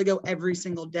can literally go every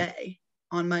single day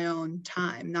on my own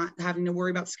time, not having to worry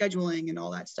about scheduling and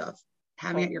all that stuff.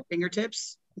 Having it at your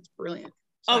fingertips, it's brilliant.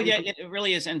 So it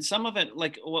really is. And some of it,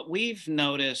 like what we've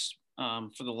noticed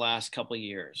for the last couple of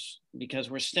years, because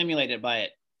we're stimulated by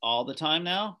it all the time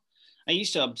now. I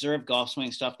used to observe golf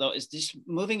swing stuff, though, is just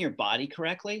moving your body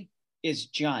correctly is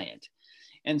giant.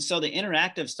 And so the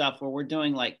interactive stuff where we're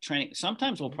doing like training,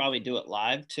 sometimes we'll probably do it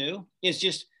live too, is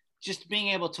just being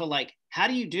able to like, how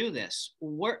do you do this?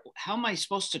 How am I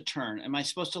supposed to turn? Am I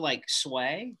supposed to like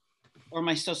sway, or am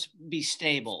I supposed to be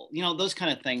stable? Those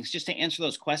kind of things, just to answer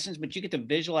those questions. But you get to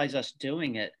visualize us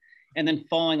doing it and then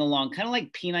following along, kind of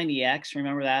like P90X.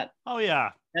 Remember that? Oh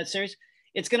yeah. That series.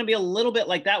 It's going to be a little bit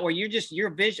like that, where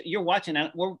you're watching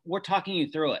it. We're talking you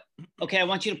through it. Okay. I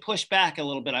want you to push back a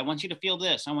little bit. I want you to feel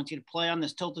this. I want you to play on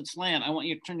this tilted slant. I want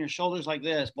you to turn your shoulders like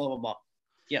this, blah, blah, blah.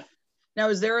 Yeah. Now,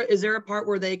 is there a part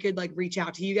where they could like reach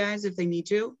out to you guys if they need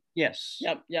to? Yes.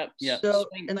 Yep. So,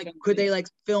 and like, could they like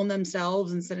film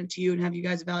themselves and send it to you and have you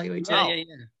guys evaluate too? Yeah.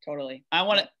 Totally. I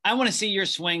want to see your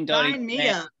swing, Doty. Sign me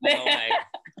up.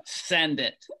 Send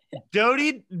it.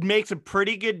 Doty makes a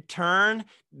pretty good turn,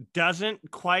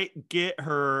 doesn't quite get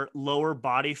her lower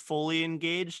body fully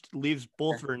engaged, leaves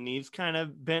both her knees kind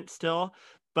of bent still,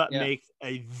 but makes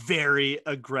a very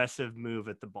aggressive move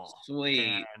at the ball.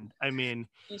 Sweet. And I mean,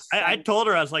 I told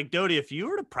her, I was like, Doty, if you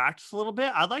were to practice a little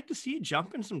bit, I'd like to see you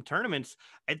jump in some tournaments.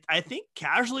 I think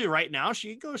casually right now,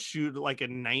 she could go shoot like a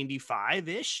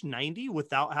 95-ish, 90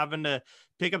 without having to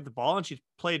pick up the ball. And she's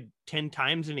played 10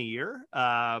 times in a year.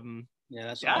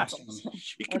 That's awesome.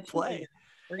 She could play.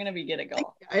 We're going to be good at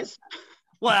golf. Guys.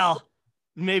 Well,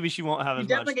 maybe she won't have as much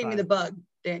time. Definitely gave me the bug,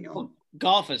 Daniel. Well,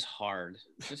 golf is hard.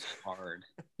 It's just hard.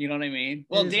 You know what I mean?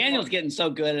 Well, Daniel's getting so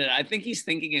good at it. I think he's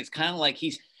thinking it's kind of like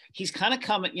he's kind of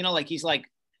coming, like he's like,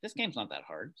 this game's not that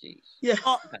hard. Jeez. Yeah.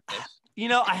 Well,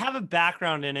 I have a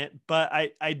background in it, but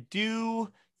I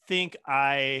do think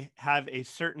I have a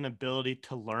certain ability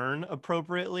to learn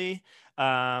appropriately.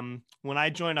 When I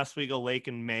joined Oswego Lake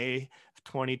in May of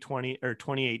 2020 or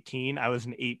 2018, I was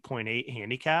an 8.8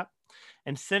 handicap.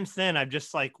 And since then, I've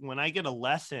just like, when I get a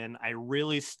lesson, I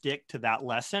really stick to that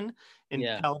lesson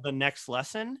until the next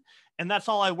lesson. And that's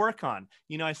all I work on.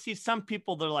 I see some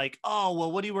people, they're like, oh,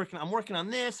 well, what are you working on? I'm working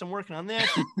on this. I'm working on this,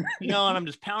 and I'm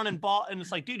just pounding ball. And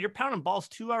it's like, dude, you're pounding balls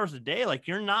 2 hours a day. Like,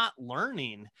 you're not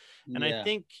learning. And I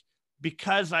think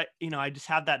because I just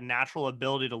have that natural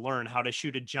ability to learn how to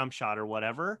shoot a jump shot or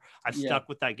whatever, I've stuck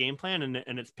with that game plan,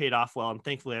 and it's paid off well. And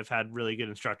thankfully I've had really good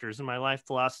instructors in my life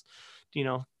the last,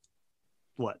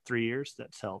 3 years.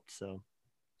 That's helped. So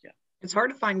it's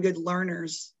hard to find good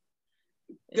learners.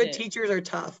 Good teachers are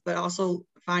tough, but also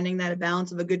finding that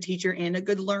balance of a good teacher and a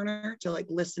good learner to like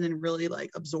listen and really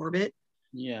like absorb it.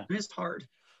 Yeah. It's hard.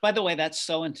 By the way, that's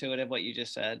so intuitive what you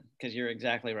just said, because you're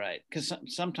exactly right. Because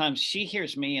sometimes she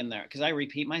hears me in there, because I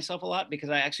repeat myself a lot, because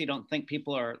I actually don't think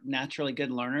people are naturally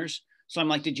good learners. So I'm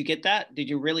like, did you get that? Do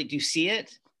you see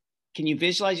it? Can you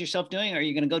visualize yourself doing it? Or are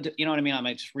you going to go do, you know what I mean? I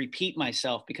might just repeat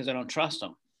myself because I don't trust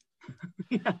them.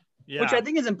 Yeah. Which I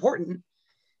think is important.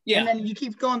 Yeah. And then you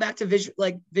keep going back to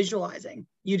visualizing.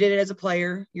 You did it as a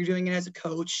player, you're doing it as a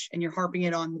coach, and you're harping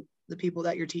it on the people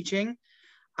that you're teaching.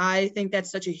 I think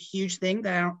that's such a huge thing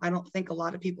that I don't think a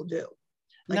lot of people do.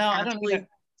 Like, no, I don't either.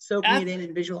 Soaking it in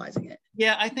and visualizing it.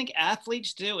 Yeah, I think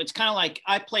athletes do. It's kind of like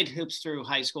I played hoops through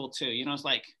high school too. You know, it's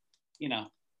like, you know,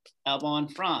 elbow in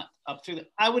front, up through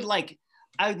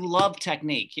I love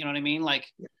technique. You know what I mean? Like,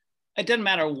 it doesn't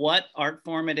matter what art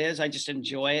form it is. I just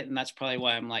enjoy it. And that's probably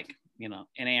why I'm like, you know,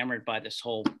 enamored by this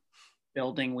whole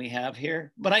building we have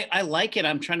here. But I like it.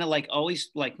 I'm trying to like always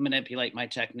like manipulate my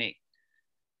technique.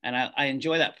 And I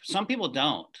enjoy that. Some people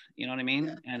don't, you know what I mean?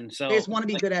 Yeah. And so they just want to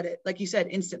be good at it. Like you said,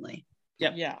 instantly.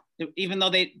 Yep. Yeah. Even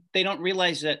though they don't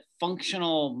realize that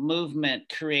functional movement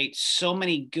creates so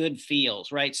many good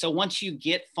feels, right? So once you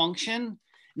get function,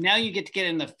 now you get to get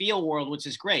in the feel world, which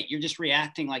is great. You're just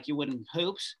reacting like you would in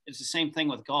hoops. It's the same thing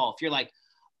with golf. You're like,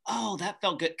 oh, that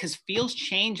felt good. Because feels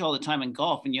change all the time in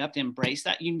golf, and you have to embrace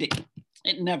that.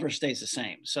 It never stays the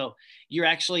same. So you're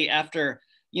actually, after,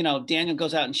 you know, Daniel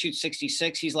goes out and shoots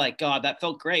 66. He's like, God, that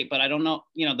felt great, but I don't know,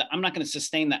 you know, I'm not going to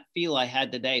sustain that feel I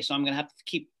had today. So I'm going to have to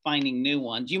keep finding new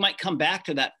ones. You might come back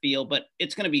to that feel, but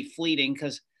it's going to be fleeting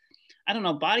because, I don't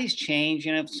know, bodies change.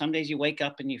 You know, some days you wake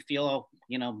up and you feel all,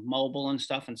 you know, mobile and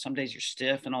stuff, and some days you're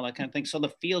stiff and all that kind of thing. So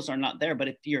the feels are not there. But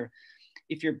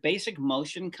if your basic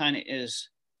motion kind of is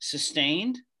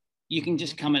sustained, you can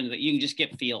just come into you can just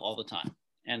get feel all the time.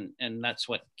 And that's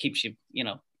what keeps you, you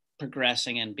know,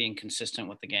 progressing and being consistent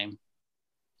with the game.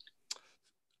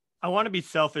 I want to be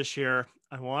selfish here.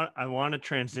 I want to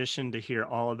transition to hear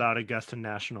all about Augusta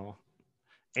National.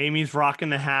 Amy's rocking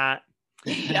the hat.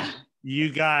 Yeah.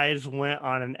 You guys went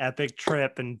on an epic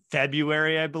trip in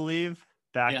February, I believe,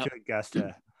 back to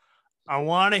Augusta. I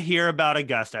want to hear about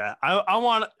Augusta. I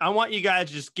want you guys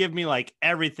to just give me like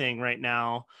everything right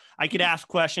now. I could ask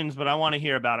questions, but I want to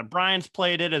hear about it. Brian's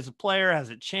played it as a player.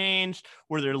 Has it changed?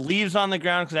 Were there leaves on the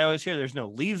ground? Because I always hear there's no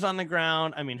leaves on the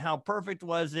ground. I mean, how perfect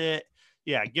was it?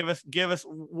 Yeah, give us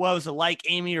what was it like,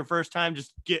 Amy, your first time?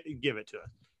 Just give it to us.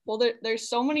 Well, there's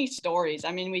so many stories.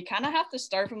 I mean, we kind of have to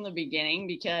start from the beginning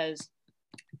because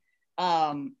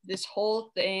this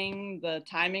whole thing, the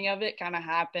timing of it kind of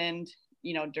happened,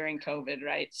 you know, during COVID,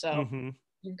 right? So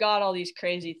you've got all these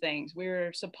crazy things. We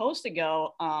were supposed to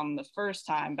go the first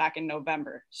time back in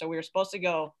November. So we were supposed to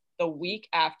go the week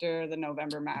after the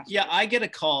November Masters. Yeah, I get a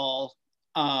call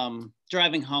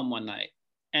driving home one night,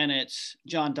 and it's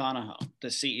John Donahoe, the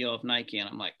CEO of Nike. And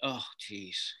I'm like, oh,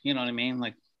 geez. You know what I mean?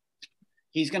 Like,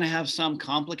 he's going to have some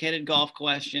complicated golf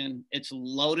question. It's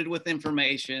loaded with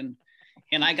information,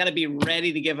 and I got to be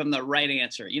ready to give him the right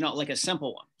answer, you know, like a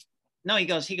simple one. No, he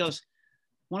goes,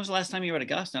 when was the last time you were at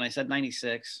Augusta? And I said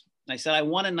 96. I said, I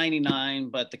won in 99,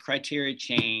 but the criteria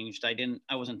changed.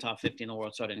 I wasn't top 50 in the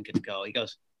world, so I didn't get to go. He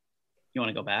goes, you want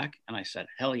to go back? And I said,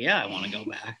 hell yeah, I want to go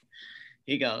back.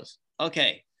 He goes,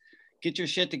 okay, get your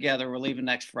shit together. We're leaving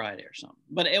next Friday or something.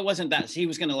 But it wasn't that. He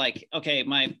was going to like, okay,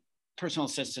 my personal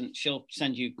assistant, she'll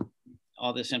send you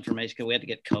all this information because we had to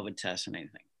get COVID tests and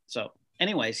anything. So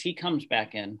anyways, he comes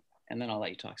back in, and then I'll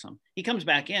let you talk some. He comes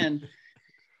back in,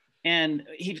 and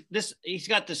he's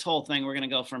got this whole thing. We're going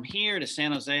to go from here to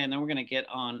San Jose, and then we're going to get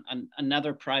on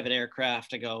another private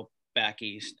aircraft to go back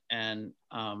east. And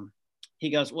he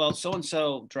goes, well,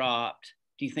 so-and-so dropped.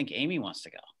 Do you think Amy wants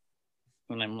to go?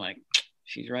 And I'm like,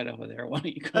 she's right over there. Why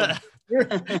don't you go?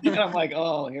 And I'm like,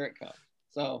 oh, here it comes.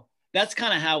 So that's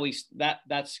kind of how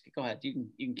that's go ahead. You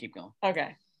can keep going.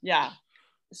 Okay. Yeah.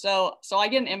 So I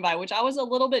get an invite, which I was a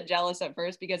little bit jealous at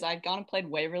first because I'd gone and played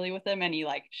Waverly with him, and he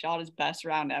like shot his best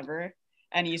round ever.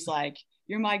 And he's like,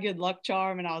 you're my good luck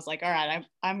charm. And I was like, all right,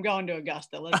 I'm going to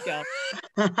Augusta. Let's go.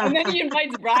 And then he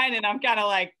invites Brian, and I'm kind of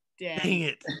like, dang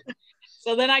it.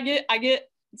 So then I get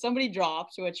somebody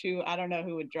drops, who I don't know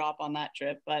who would drop on that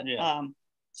trip, but yeah.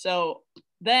 So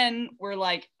then we're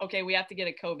like, okay, we have to get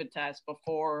a COVID test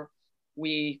before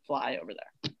we fly over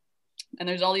there. And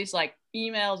there's all these like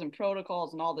emails and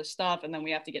protocols and all this stuff. And then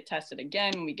we have to get tested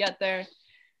again when we get there.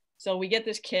 So we get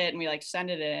this kit and we like send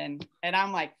it in, and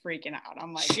I'm like freaking out.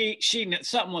 I'm like, she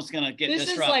something was going to get this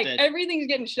disrupted. Is like, everything's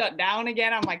getting shut down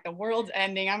again. I'm like, the world's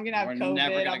ending. I'm going to have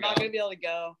COVID. I'm not going to be able to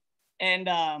go.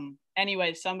 And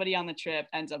anyway, somebody on the trip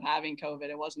ends up having COVID.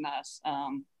 It wasn't us.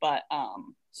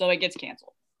 So it gets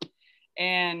canceled.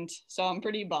 And so I'm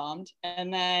pretty bummed.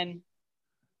 And then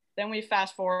we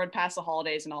fast forward past the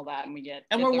holidays and all that,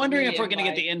 and we're wondering if we're going to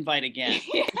get the invite again.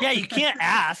 Yeah, you can't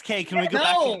ask, hey, can we go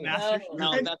back to the Masters?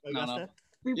 No, that's no.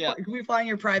 Can we fly in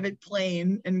your private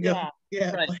plane and go?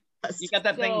 Yeah. Right. You got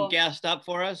that thing gassed up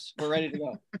for us? We're ready to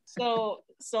go.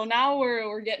 So now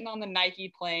we're getting on the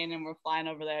Nike plane, and we're flying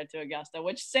over there to Augusta,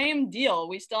 which same deal.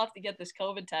 We still have to get this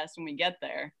COVID test when we get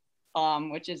there.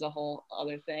 Which is a whole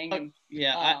other thing. And,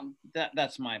 this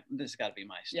has got to be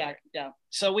my story. Yeah.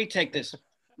 So we take this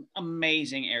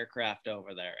amazing aircraft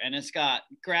over there, and it's got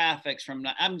graphics from.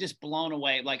 I'm just blown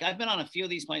away. Like I've been on a few of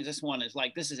these planes. This one is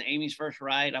like, this is Amy's first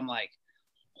ride. I'm like,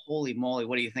 holy moly,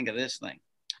 what do you think of this thing?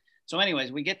 So,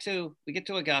 anyways, we get to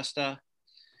Augusta,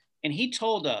 and he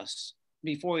told us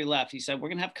before we left. He said, we're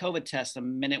gonna have COVID tests the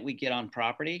minute we get on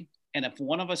property, and if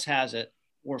one of us has it,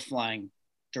 we're flying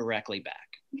directly back.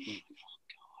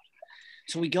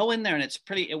 So we go in there, and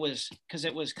it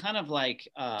was kind of like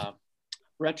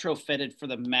retrofitted for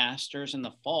the Masters in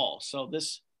the fall. So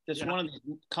this one of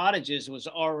the cottages was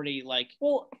already like.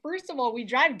 Well, first of all, we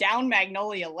drive down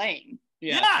Magnolia Lane.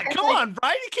 Yeah, come on,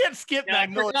 Brian. You can't skip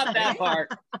Magnolia. Not that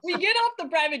part. We get off the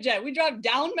private jet. We drive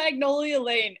down Magnolia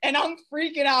Lane, and I'm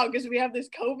freaking out because we have this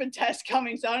COVID test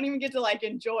coming, so I don't even get to like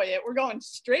enjoy it. We're going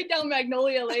straight down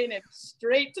Magnolia Lane and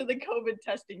straight to the COVID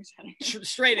testing center.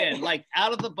 Straight in, like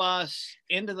out of the bus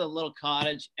into the little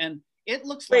cottage, and it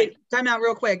looks like. Wait, time out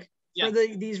real quick for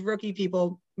these rookie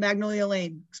people. Magnolia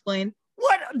Lane, explain.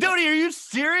 What, Doty? Are you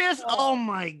serious? Oh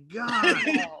my god.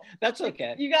 No. That's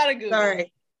okay. You gotta Google.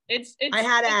 Sorry. It's I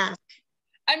had to ask.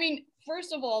 I mean,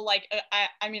 first of all, like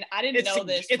I mean, I didn't know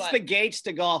this. It's the gates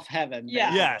to golf heaven.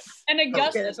 Yeah. Yes. And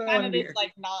Augusta is kind of this,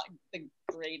 like, not the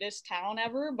greatest town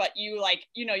ever, but you like,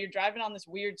 you know, you're driving on this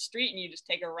weird street and you just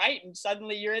take a right and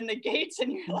suddenly you're in the gates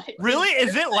and you're like. Really?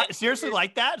 Is it like seriously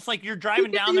like that? It's like you're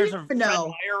driving down. There's a Fred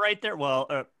Meyer right there. Well,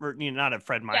 or, you know, not a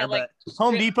Fred Meyer, like, but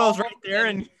Home Depot's right there,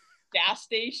 and gas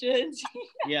stations.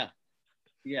 Yeah.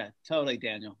 Totally,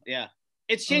 Daniel. Yeah.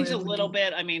 It's changed a little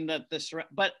bit. I mean,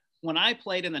 but when I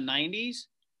played in the 90s,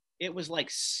 it was like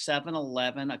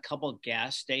 7-Eleven, a couple of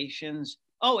gas stations.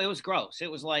 Oh, it was gross. It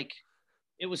was like,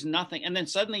 it was nothing. And then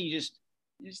suddenly you just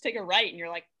take a right and you're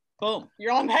like, boom,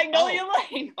 you're on Magnolia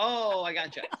Lane. Oh, I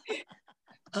gotcha.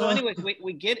 So anyways,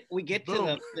 we get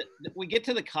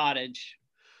to the cottage,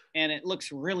 and it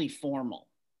looks really formal.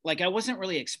 Like, I wasn't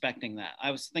really expecting that. I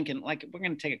was thinking, like, we're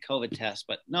going to take a COVID test,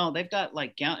 but no, they've got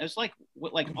like gown. It was like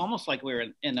almost like we were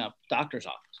in a doctor's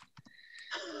office.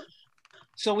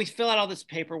 So we fill out all this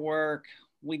paperwork.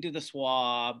 We do the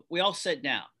swab. We all sit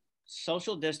down,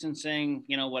 social distancing,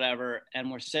 you know, whatever.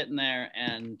 And we're sitting there,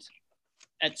 and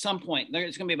at some point,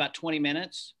 it's going to be about 20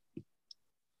 minutes.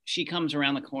 She comes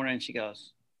around the corner and she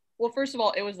goes, well, first of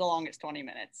all, it was the longest 20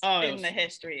 minutes in the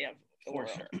history of the world.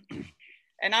 Sure.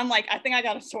 And I'm like, I think I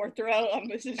got a sore throat.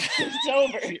 This is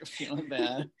over. You're feeling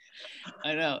bad.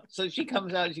 I know. So she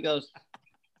comes out and she goes,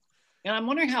 and I'm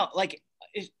wondering how, like,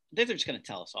 they're just going to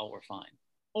tell us, we're fine.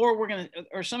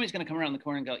 Or somebody's going to come around the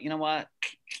corner and go, you know what?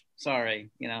 Sorry,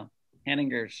 you know,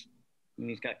 Henninger's,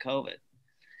 he's got COVID.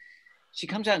 She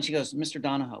comes out and she goes, Mr.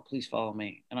 Donahoe, please follow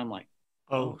me. And I'm like,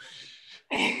 oh,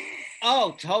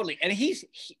 totally. And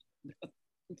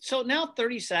so now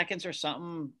 30 seconds or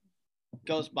something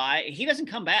goes by. He doesn't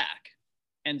come back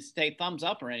and say thumbs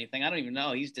up or anything. I don't even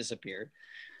know. He's disappeared.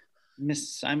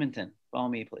 Miss Simanton, follow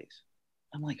me, please.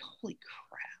 I'm like, holy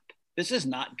crap, this is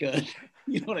not good.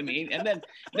 You know what I mean? And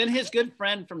then his good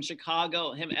friend from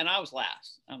Chicago, and I was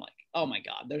last. I'm like, oh my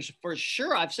God, there's for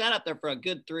sure. I've sat up there for a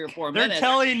good 3 or 4 minutes. They're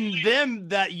telling them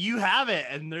that you have it,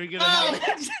 and they're gonna.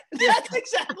 That's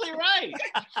exactly right.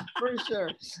 For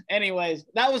sure. Anyways,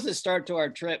 that was the start to our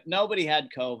trip. Nobody had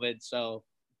COVID, so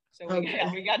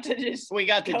we got to just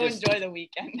enjoy the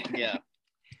weekend. Yeah.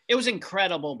 It was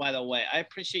incredible, by the way. I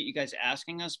appreciate you guys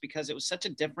asking us, because it was such a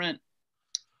different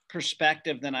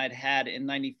perspective than I'd had in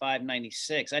 95,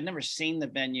 96. I'd never seen the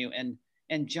venue,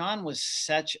 and John was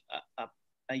such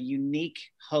a unique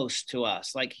host to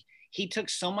us. Like, he took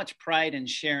so much pride in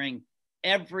sharing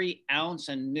every ounce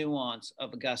and nuance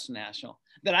of Augusta National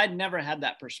that I'd never had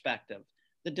that perspective.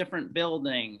 The different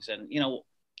buildings, and, you know,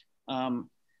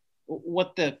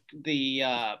 what the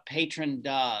patron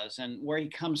does, and where he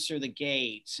comes through the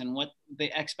gates, and what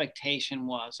the expectation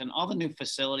was, and all the new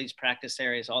facilities, practice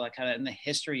areas, all that kind of, and the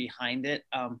history behind it.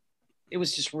 It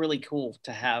was just really cool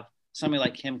to have somebody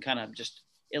like him kind of just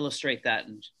illustrate that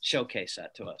and showcase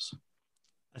that to us.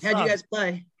 How'd you guys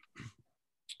play?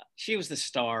 She was the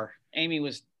star. Amy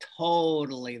was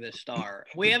totally the star.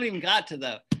 We haven't even got to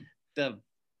the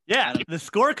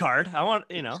scorecard. I want,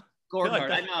 you know,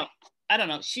 scorecard. I don't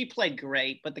know. She played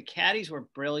great, but the caddies were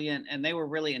brilliant, and they were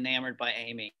really enamored by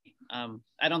Amy.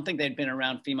 I don't think they'd been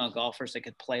around female golfers that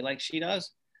could play like she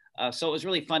does. So it was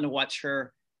really fun to watch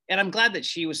her. And I'm glad that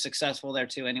she was successful there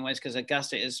too, anyways, because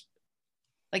Augusta is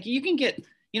like, you can get,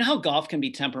 you know how golf can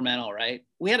be temperamental, right?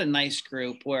 We had a nice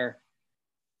group where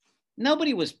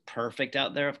nobody was perfect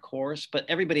out there, of course, but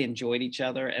everybody enjoyed each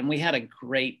other. And we had a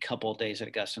great couple of days at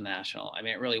Augusta National. I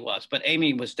mean, it really was. But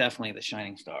Amy was definitely the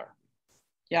shining star.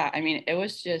 Yeah, I mean, it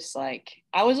was just like,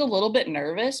 I was a little bit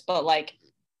nervous, but like,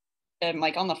 and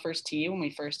like on the first tee, when we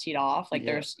first teed off, like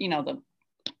there's, you know, the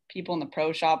people in the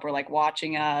pro shop were like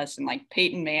watching us, and like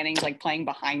Peyton Manning's like playing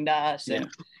behind us. And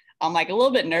I'm like a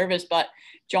little bit nervous, but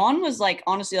John was like,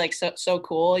 honestly, like so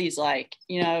cool. He's like,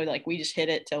 you know, like we just hit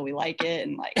it till we like it.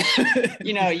 And like,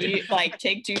 you know, you like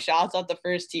take 2 shots off the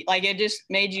first tee. Like it just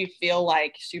made you feel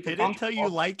like super comfortable. Until you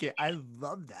like it. I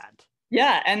love that.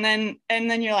 Yeah. And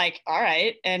then you're like, all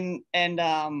right. And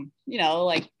you know,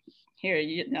 like, here,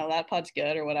 you know, that putt's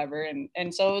good or whatever.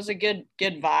 And so it was a good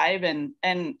vibe.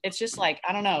 And it's just like,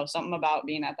 I don't know, something about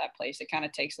being at that place. It kind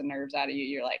of takes the nerves out of you.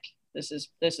 You're like, this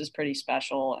is pretty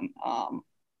special. And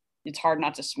it's hard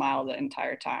not to smile the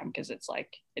entire time, because it's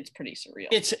like, it's pretty surreal.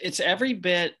 It's every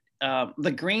bit,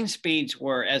 the green speeds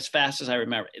were as fast as I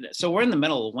remember. So we're in the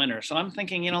middle of winter. So I'm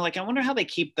thinking, you know, like, I wonder how they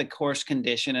keep the course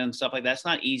condition and stuff like that. It's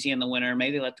not easy in the winter.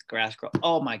 Maybe they let the grass grow.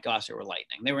 Oh my gosh, they were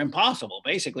lightning. They were impossible,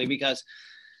 basically, because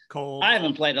cold. I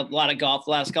haven't played a lot of golf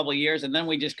the last couple of years, and then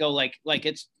we just go like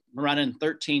it's running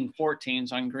 13,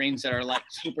 14s on greens that are like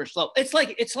super slow. It's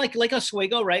like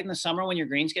Oswego right in the summer when your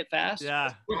greens get fast. Yeah,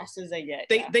 as fast as they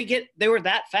get. They were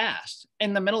that fast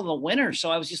in the middle of the winter. So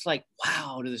I was just like,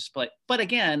 wow, to this play. But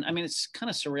again, I mean, it's kind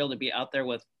of surreal to be out there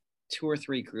with 2 or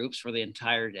 3 groups for the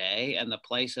entire day, and the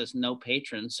place has no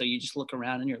patrons. So you just look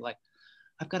around and you're like,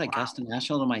 I've got Augusta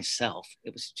National to myself.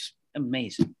 It was just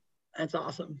amazing. That's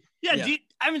awesome. Yeah.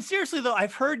 I mean, seriously though,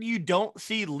 I've heard you don't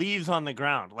see leaves on the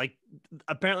ground. Like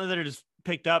apparently they're just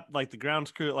picked up, like the ground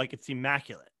screw, like it's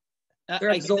immaculate. They're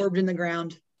absorbed in the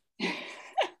ground.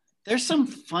 There's some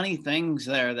funny things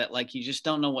there that like, you just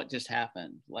don't know what just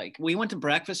happened. Like we went to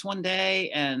breakfast one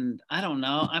day, and I don't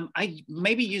know, I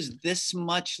maybe used this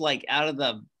much like out of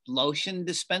the lotion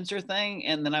dispenser thing.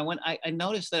 And then I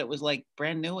noticed that it was like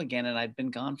brand new again, and I'd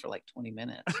been gone for like 20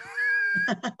 minutes.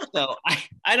 So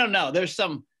I don't know. There's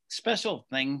some special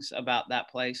things about that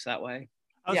place that way.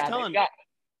 I was telling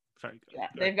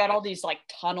they've got all these like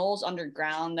tunnels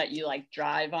underground that you like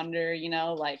drive under, you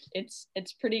know, like it's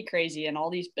pretty crazy. And all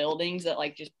these buildings that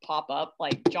like just pop up,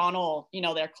 like John will, you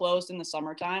know, they're closed in the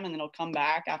summertime, and then it'll come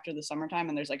back after the summertime,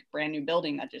 and there's like a brand new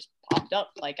building that just popped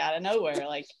up like out of nowhere,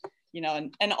 like, you know,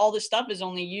 and all this stuff is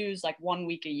only used like 1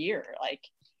 week a year. Like,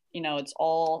 you know, it's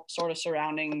all sort of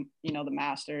surrounding, you know, the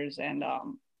Masters. And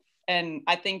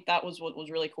I think that was what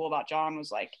was really cool about John, was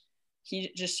like,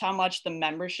 he just how much the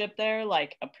membership there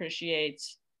like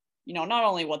appreciates, you know, not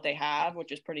only what they have,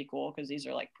 which is pretty cool, because these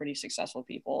are like pretty successful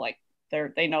people. Like they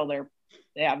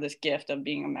have this gift of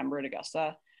being a member at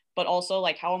Augusta, but also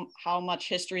like how much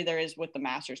history there is with the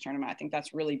Masters tournament. I think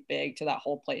that's really big to that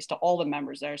whole place, to all the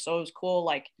members there. So it was cool.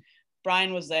 Like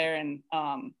Brian was there, and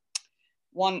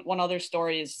one other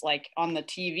story is like on the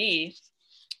TV.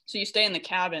 So you stay in the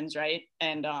cabins, right?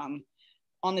 And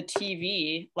on the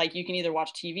TV, like you can either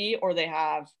watch TV, or they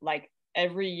have like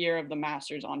every year of the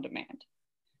Masters on demand.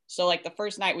 So like the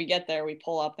first night we get there, we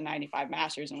pull up the 95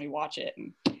 Masters and we watch it.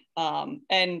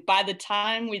 And by the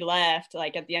time we left,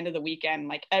 like at the end of the weekend,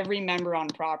 like every member on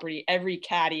property, every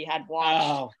caddy had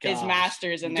watched his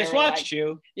Masters, and they just watched like,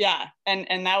 you. Yeah.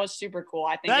 And that was super cool.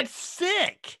 I think that's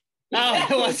sick.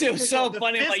 Oh, it was so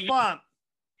funny. The fist bump.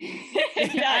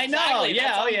 Yeah, I know.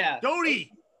 Yeah. Oh yeah.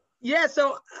 Doty. Yeah.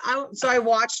 So I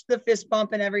watched the fist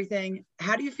bump and everything.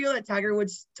 How do you feel that Tiger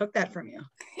Woods took that from you?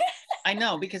 I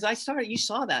know, because you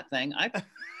saw that thing.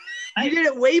 You did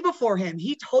it way before him.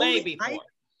 He told way me. Before.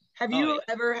 Have you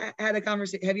ever had a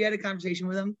conversation? Have you had a conversation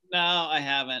with him? No, I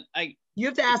haven't. You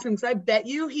have to ask him, because I bet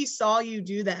you he saw you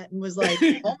do that and was like,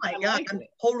 "Oh my God, I'm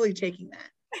totally taking that."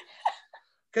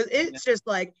 Because it's just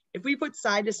like, if we put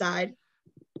side to side,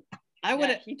 I would.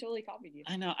 He totally copied you.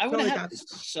 I know. I would have had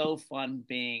so fun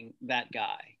being that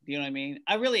guy. Do you know what I mean?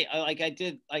 I really like. I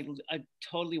did. I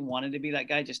totally wanted to be that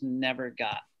guy. Just never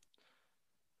got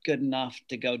good enough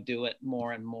to go do it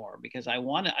more and more, because I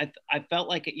wanted. I felt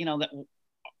like, you know, that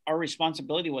our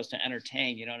responsibility was to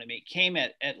entertain. You know what I mean? It came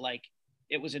at like,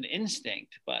 it was an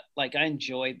instinct, but like I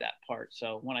enjoyed that part.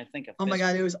 So when I think of my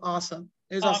God, it was awesome.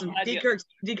 It was awesome.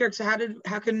 Dkirks,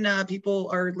 how can people,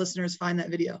 our listeners, find that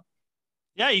video?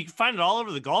 Yeah, you can find it all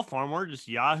over the golf forum, or just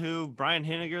Yahoo, Brian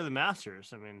Henninger, the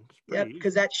Masters. I mean, yeah,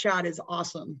 because that shot is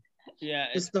awesome. Yeah,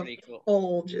 it's pretty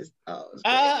cool.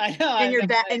 I know.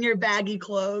 In your baggy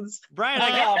clothes. Brian,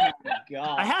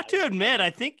 I have to admit,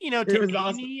 I think, you know, to me,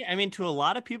 awesome. I mean, to a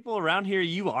lot of people around here,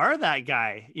 you are that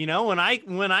guy. You know, when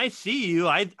I see you,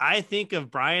 I think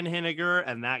of Brian Henninger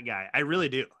and that guy. I really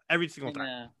do, every single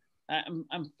time.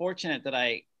 I'm fortunate that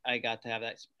I got to have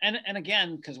that. And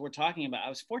again, because we're talking about, I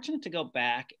was fortunate to go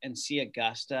back and see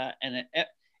Augusta, and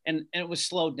it was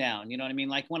slowed down. You know what I mean?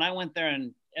 Like when I went there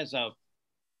and as a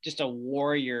just a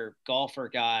warrior golfer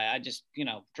guy. I just, you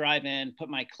know, drive in, put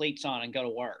my cleats on and go to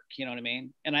work. You know what I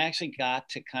mean? And I actually got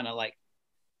to kind of like,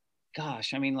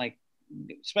 gosh, I mean, like,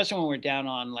 especially when we're down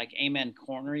on like Amen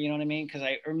Corner, you know what I mean? Because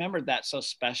I remembered that so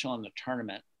special in the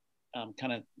tournament,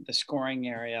 kind of the scoring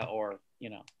area or, you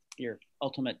know, your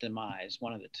ultimate demise,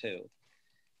 one of the two,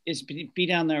 is be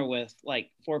down there with like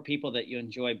 4 people that you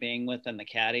enjoy being with and the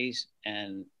caddies.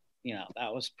 And, you know,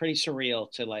 that was pretty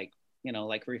surreal to like, you know,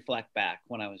 like reflect back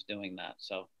when I was doing that.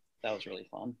 So that was really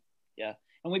fun. Yeah.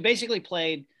 And we basically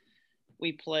played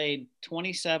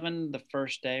 27 the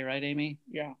first day, right, Amy?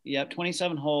 Yeah. Yep.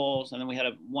 27 holes. And then we had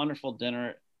a wonderful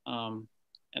dinner. And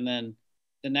then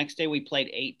the next day we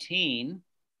played 18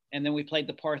 and then we played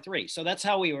the par 3. So that's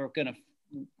how we're going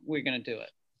to do it.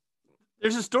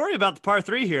 There's a story about the par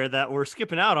 3 here that we're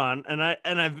skipping out on,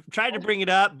 and I've tried to bring it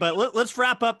up, but let's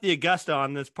wrap up the Augusta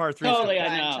on this par 3. Totally,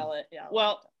 I know. Yeah,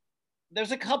 well,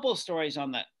 there's a couple of stories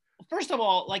on that. First of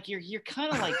all, like you're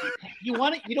kind of like you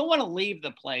don't want to leave the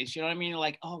place. You know what I mean? You're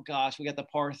like, oh gosh, we got the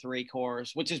par 3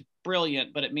 course, which is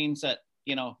brilliant, but it means that,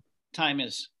 you know, time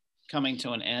is coming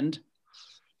to an end.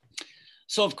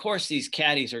 So of course these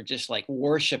caddies are just like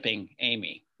worshiping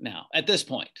Amy now at this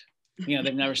point. You know,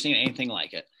 they've never seen anything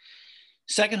like it.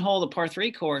 Second hole, the par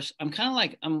 3 course, I'm kind of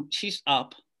like, she's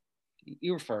up.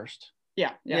 You were first.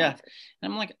 Yeah. And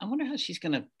I'm like, I wonder how she's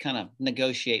going to kind of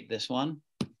negotiate this one.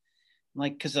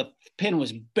 Like, because the pin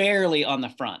was barely on the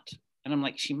front. And I'm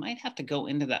like, she might have to go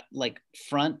into that like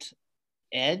front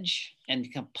edge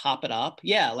and kind of pop it up.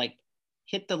 Yeah, like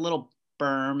hit the little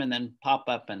berm and then pop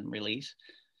up and release.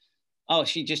 Oh,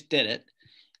 she just did it.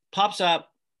 Pops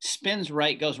up, spins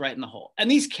right, goes right in the hole. And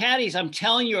these caddies, I'm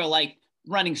telling you, are like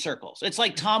running circles. It's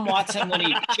like Tom Watson when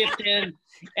he chipped in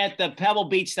at the Pebble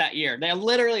Beach that year. They're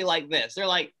literally like this. They're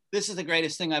like, this is the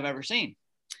greatest thing I've ever seen.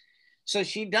 So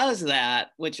she does that,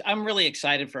 which I'm really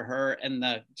excited for her and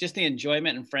just the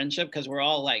enjoyment and friendship, because we're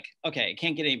all like, okay, it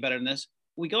can't get any better than this.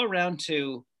 We go around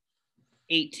to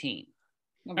 18,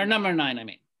 or number 9, I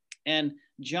mean. And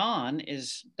John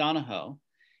Donahoe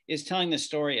is telling the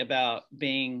story about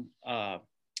being a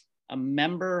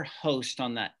member host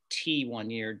on that tee one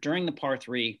year during the par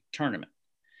 3 tournament.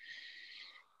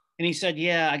 And he said,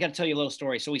 yeah, I got to tell you a little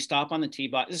story. So we stop on the tee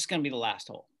box. This is going to be the last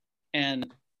hole.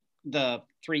 And the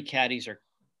 3 caddies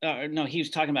no, he was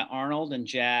talking about Arnold and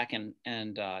Jack and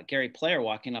Gary Player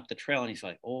walking up the trail. And he's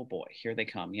like, oh boy, here they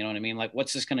come. You know what I mean? Like,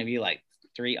 what's this going to be like?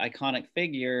 3 iconic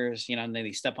figures, you know, and then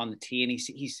they step on the tee and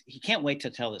he can't wait to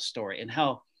tell this story and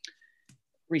how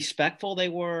respectful they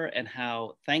were and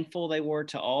how thankful they were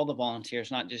to all the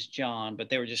volunteers, not just John, but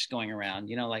they were just going around,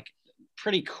 you know, like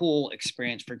pretty cool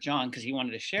experience for John because he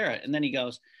wanted to share it. And then he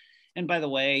goes, and by the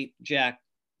way, Jack,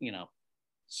 you know,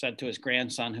 said to his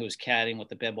grandson who was caddying with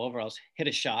the bib overalls, hit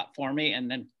a shot for me. And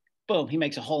then boom, he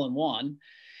makes a hole in one.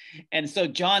 And so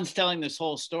John's telling this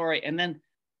whole story. And then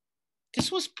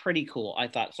this was pretty cool, I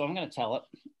thought. So I'm going to tell it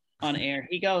on air.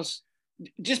 He goes,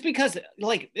 just because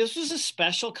like this was a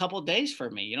special couple of days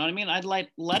for me, you know what I mean? I'd like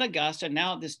let Augusta.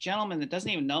 Now this gentleman that doesn't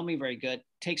even know me very good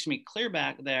takes me clear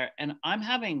back there, and I'm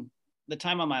having the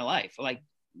time of my life. Like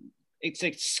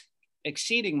it's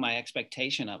exceeding my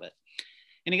expectation of it.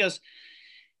 And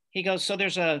he goes, so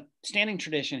there's a standing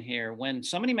tradition here. When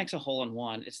somebody makes a hole in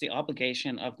one, it's the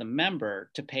obligation of the member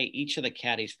to pay each of the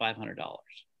caddies $500.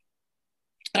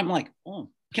 I'm like, oh.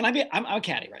 Can I be? I'm a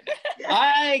caddy right now.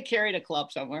 I carried a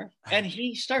club somewhere, and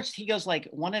he goes like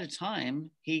one at a time.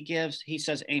 He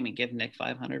says, Amy, give Nick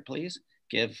 500, please.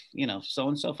 Give, you know,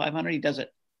 so-and-so 500. He does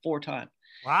it 4 times.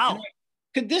 Wow. Like,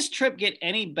 could this trip get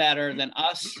any better than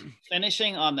us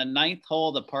finishing on the 9th hole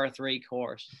of the par 3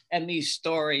 course and these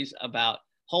stories about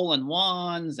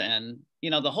hole-in-ones and, you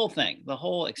know, the whole thing, the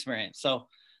whole experience. So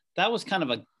that was kind of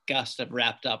Augusta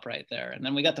wrapped up right there. And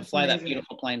then we got to fly that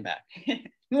beautiful plane back.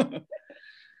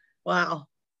 Wow.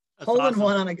 That's Hole in awesome.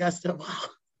 one on Augusta. Wow.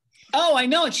 Oh, I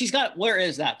know. And she's got, where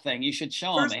is that thing? You should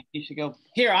show him. You should go,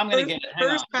 here, I'm going to get it. Hang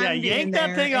First on. time Yeah, being yank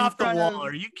that thing there off the in front wall. of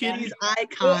Are you kidding? These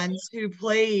icons who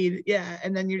played. Yeah.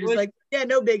 And then you're just like, yeah,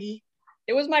 no biggie.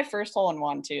 It was my first hole in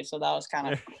one too. So that was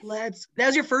kind of. That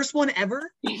was your first one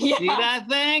ever? Yeah. See that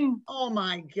thing? Oh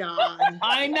my God.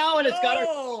 I know. And it's got her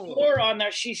score on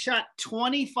there. She shot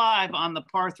 25 on the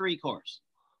par 3 course.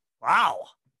 Wow.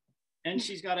 And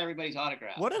she's got everybody's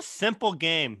autograph. What a simple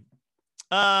game.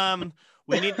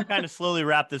 We need to kind of slowly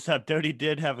wrap this up. Doty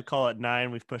did have a call at 9.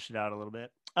 We've pushed it out a little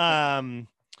bit. I'm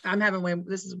having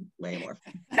this is way more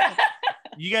fun.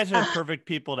 You guys are the perfect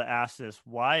people to ask this.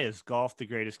 Why is golf the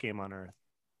greatest game on earth?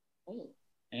 Oh,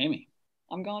 Amy.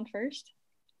 I'm going first.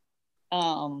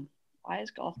 Why is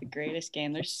golf the greatest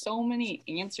game? There's so many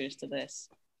answers to this.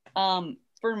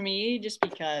 for me, just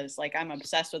because like I'm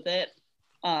obsessed with it,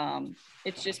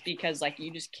 it's just because like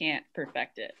you just can't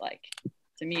perfect it. Like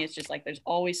to me, it's just like there's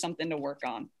always something to work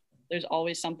on. There's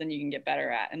always something you can get better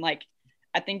at. And like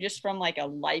I think just from like a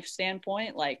life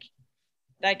standpoint, like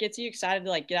that gets you excited to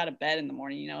like get out of bed in the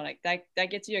morning, you know, like that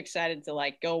gets you excited to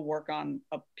like go work on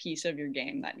a piece of your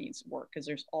game that needs work, because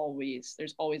there's always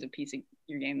a piece of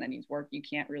your game that needs work. You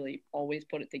can't really always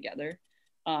put it together.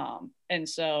 And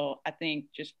so I think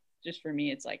just for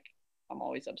me, it's like I'm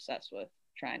always obsessed with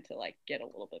trying to like get a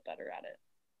little bit better at it.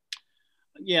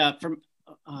 Yeah, from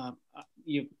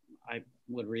I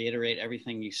would reiterate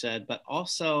everything you said, but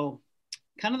also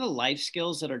kind of the life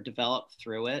skills that are developed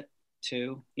through it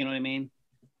too. You know what I mean?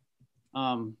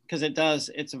 Because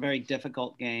it's a very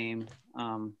difficult game,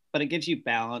 but it gives you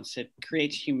balance. It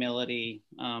creates humility,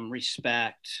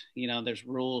 respect. You know, there's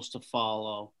rules to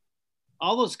follow.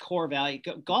 All those core values.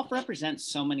 Golf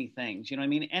represents so many things. You know what I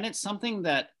mean? And it's something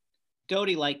that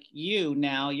Doty, like you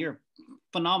now, you're a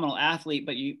phenomenal athlete,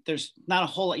 but there's not a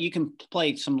whole lot. You can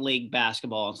play some league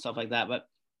basketball and stuff like that, but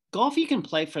golf you can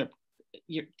play for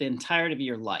the entirety of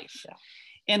your life. Yeah.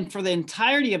 And for the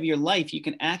entirety of your life, you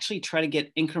can actually try to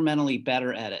get incrementally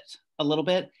better at it a little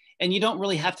bit. And you don't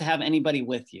really have to have anybody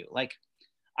with you. Like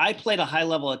I played a high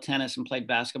level of tennis and played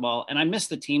basketball, and I miss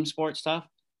the team sport stuff,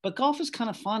 but golf is kind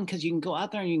of fun because you can go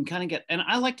out there and you can kind of get, and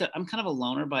I'm kind of a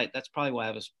loner, but that's probably why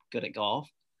I was good at golf.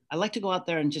 I like to go out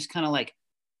there and just kind of like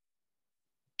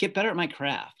get better at my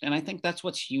craft. And I think that's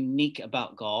what's unique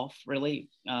about golf, really.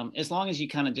 As long as you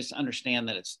kind of just understand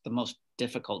that it's the most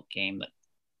difficult game that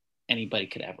anybody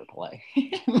could ever play.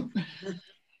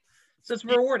 So it's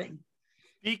rewarding.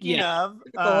 Speaking of,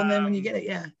 and then when you get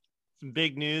it, some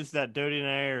big news that Doty and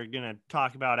I are going to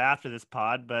talk about after this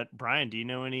pod. But Brian, do you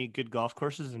know any good golf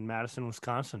courses in Madison,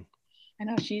 Wisconsin? I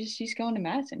know she's going to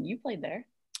Madison. You played there.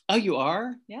 Oh, you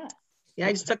are? Yeah. Yeah,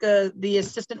 I just took the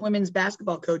assistant women's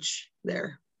basketball coach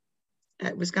there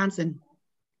at Wisconsin.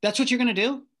 That's what you're going to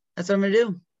do? That's what I'm going to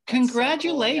do.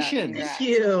 Congratulations. So cool. Yeah, thank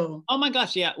you. Oh my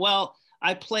gosh. Yeah. Well,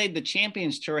 I played the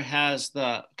Champions Tour has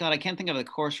I can't think of the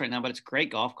course right now, but it's a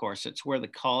great golf course. It's where the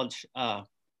college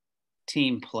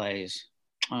team plays.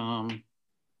 I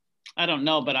don't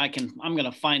know, but I'm going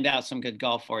to find out some good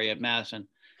golf for you at Madison.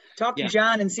 Talk to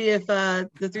John and see if the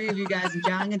three of you guys and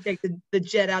John can take the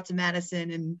jet out to Madison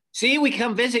and see, we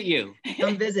come visit you.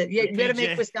 Come visit. Yeah, you got to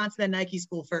make Wisconsin a Nike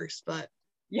school first, but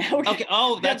yeah. Okay.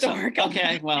 Oh, that's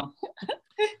okay. Well,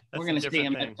 we're going to see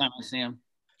him next time I see him.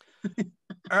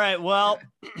 All right. Well,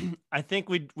 I think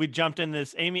we jumped in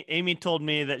this. Amy told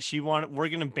me that we're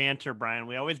going to banter, Brian.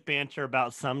 We always banter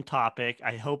about some topic.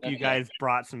 I hope you guys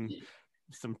brought some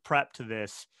prep to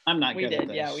this. I'm not good at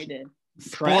this. Yeah, we did.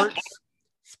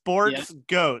 Sports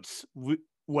goats.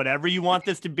 Whatever you want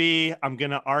this to be, I'm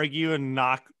going to argue and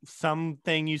knock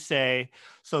something you say.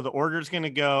 So the order is going to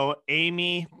go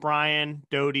Amy, Brian,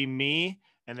 Doty, me,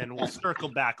 and then we'll circle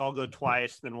back. I'll go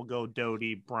twice. Then we'll go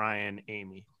Doty, Brian,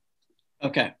 Amy.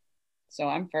 Okay. So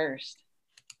I'm first.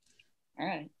 All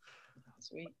right.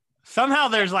 Sweet. Somehow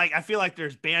I feel like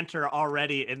there's banter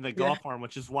already in the golf farm,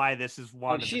 which is why this is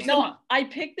one. No, I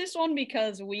picked this one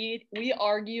because we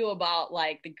argue about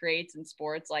like the greats in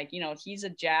sports. Like, you know, he's a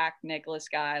Jack Nicklaus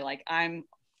guy. Like I'm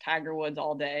Tiger Woods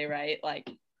all day, right? Like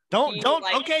don't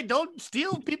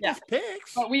steal people's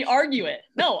picks. But we argue it.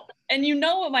 No, and you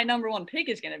know what my number one pick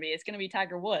is going to be? It's going to be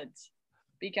Tiger Woods,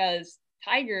 because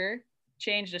Tiger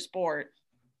changed the sport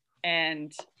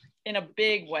and in a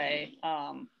big way.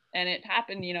 And it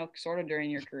happened, you know, sort of during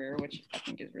your career, which I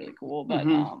think is really cool. But,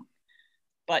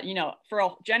 but you know, for a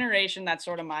generation that's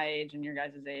sort of my age and your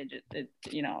guys' age, it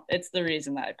you know, it's the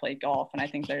reason that I played golf. And I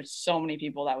think there's so many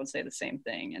people that would say the same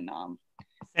thing. And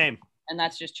same. And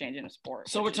that's just changing a sport.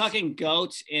 So we're talking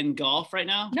goats in golf right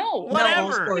now? No,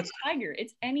 whatever. No, it's Tiger.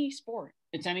 It's any sport.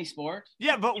 It's any sport?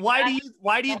 Yeah, but why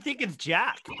do you think it's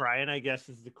Jack, Brian, I guess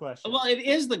is the question. Well, it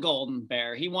is the Golden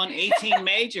Bear. He won 18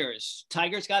 majors.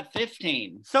 Tiger's got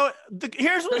 15. So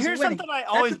here's something I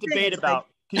always debate about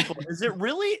people. Is it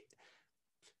really,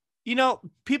 you know,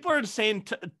 people are saying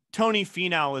Tony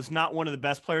Finau is not one of the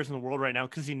best players in the world right now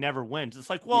because he never wins. It's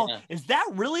like, well, is that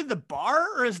really the bar,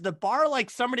 or is the bar like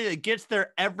somebody that gets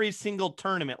there every single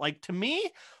tournament? Like, to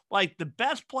me, like the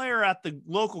best player at the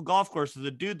local golf course is the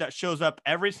dude that shows up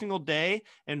every single day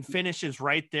and finishes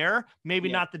right there. Maybe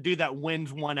not the dude that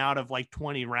wins one out of like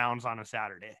 20 rounds on a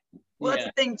Saturday. Well, that's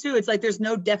the thing too. It's like, there's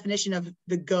no definition of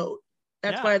the GOAT.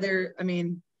 That's why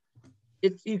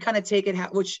you kind of take it,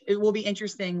 which it will be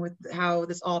interesting with how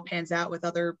this all pans out with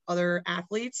other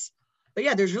athletes. But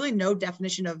yeah, there's really no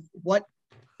definition of what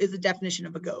is the definition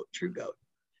of a GOAT, true GOAT.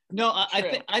 No,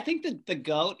 I think that the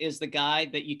GOAT is the guy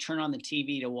that you turn on the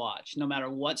TV to watch, no matter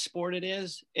what sport it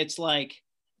is. It's like,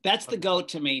 that's the GOAT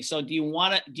to me. So do you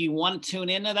want to tune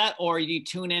into that, or do you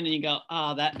tune in and you go,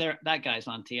 oh, that guy's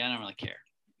on TV, I don't really care.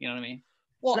 You know what I mean?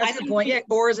 Well, that's the point. Yeah.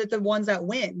 Or is it the ones that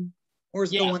win? Or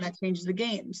is it the one that changes the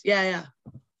games? Yeah.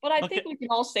 But I think we can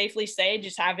all safely say,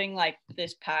 just having like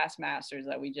this past Masters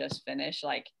that we just finished,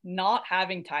 like not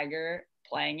having Tiger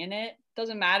playing in it,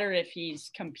 doesn't matter if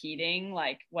he's competing,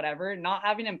 like whatever, not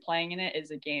having him playing in it is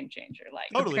a game changer. Like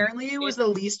totally. Apparently it was the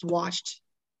least watched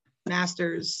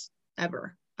Masters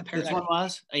ever. Apparently. This one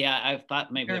was? Yeah, I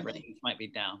thought maybe the ratings might be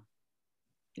down.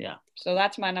 Yeah. So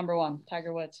that's my number one,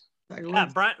 Tiger Woods. Yeah,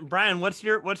 Brian, what's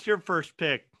your first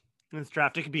pick in this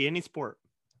draft? It could be any sport.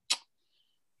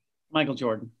 Michael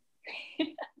Jordan.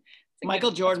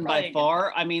 Michael Jordan by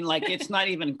far. I mean, like, it's not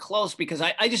even close, because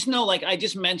I just know, like, I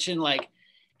just mentioned, like,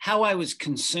 how I was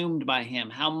consumed by him,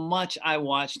 how much I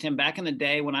watched him back in the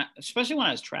day especially when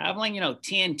I was traveling, you know,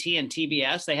 TNT and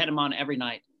TBS, they had him on every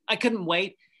night. I couldn't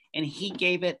wait. And he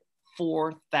gave it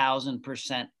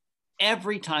 4,000%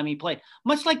 every time he played,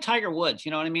 much like Tiger Woods.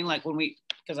 You know what I mean? Like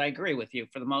because I agree with you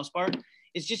for the most part,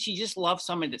 it's just, you just love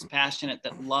somebody that's passionate,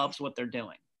 that loves what they're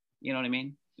doing. You know what I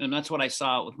mean? And that's what I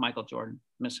saw with Michael Jordan.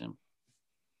 Miss him.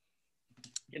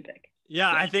 Good pick. Yeah,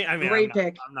 I mean, great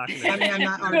pick. I'm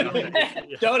not arguing.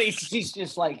 Doty, she's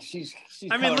just like, she's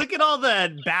I mean, look at all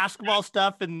the basketball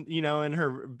stuff and, you know, in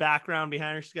her background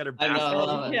behind her. She's got her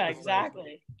basketball. Yeah,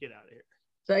 exactly. Get out of here.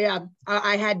 So yeah,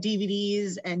 I had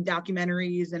DVDs and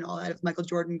documentaries and all that of Michael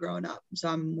Jordan growing up. So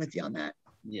I'm with you on that.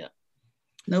 Yeah.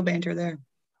 No banter there.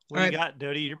 What do you got,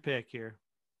 Doty? Your pick here.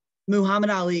 Muhammad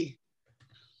Ali.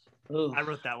 Ooh. I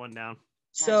wrote that one down.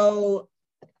 So,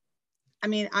 I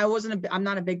mean, I'm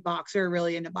not a big boxer,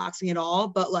 really into boxing at all,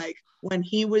 but like when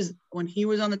he was on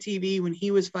the TV, when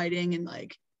he was fighting, and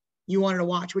like you wanted to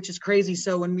watch, which is crazy.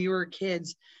 So when we were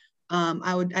kids,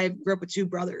 I grew up with two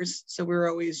brothers, so we were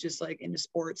always just like into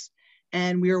sports,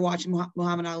 and we were watching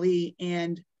Muhammad Ali,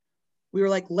 and we were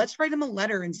like, let's write him a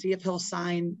letter and see if he'll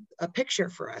sign a picture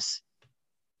for us.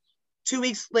 2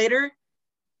 weeks later,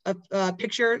 a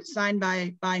picture signed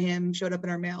by him showed up in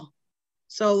our mail.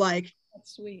 So like,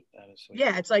 that's sweet. That is sweet.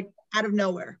 Yeah, it's like out of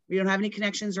nowhere. We don't have any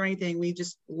connections or anything. We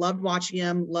just loved watching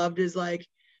him, loved his like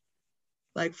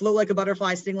float like a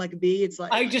butterfly, sting like a bee. It's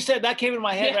like, I just said that came in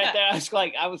my head right there.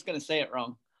 I was going to say it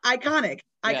wrong. Iconic.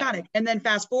 And then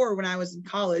fast forward, when I was in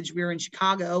college, we were in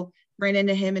Chicago, ran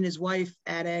into him and his wife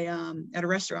at a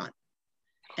restaurant,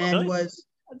 and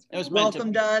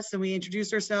welcomed us, and we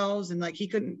introduced ourselves, and like he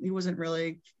wasn't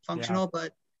really functional, but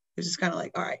it was just kind of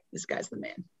like, all right, this guy's the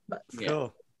man. But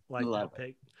cool. Like that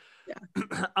pick.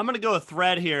 Yeah. I'm going to go a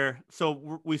thread here.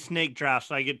 So we snake draft,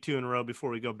 so I get two in a row before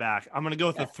we go back. I'm going to go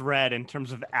with a thread in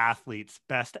terms of athletes,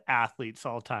 best athletes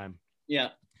all time. Yeah.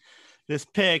 This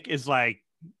pick is like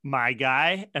my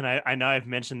guy, and I know I've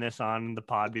mentioned this on the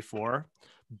pod before,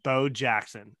 Bo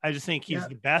Jackson. I just think he's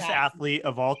the best athlete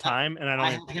of all time, and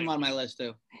I have him on my list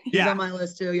too. He's on my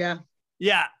list too,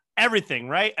 Yeah, everything,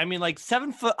 right? I mean, like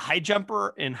 7-foot high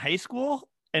jumper in high school,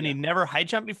 and he never high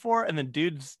jumped before, and the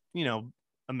dude's, you know,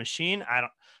 a machine. I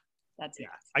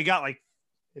got like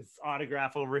his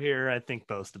autograph over here. I think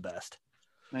Bo's the best.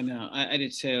 I know. I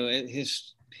did too.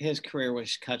 His career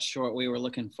was cut short. We were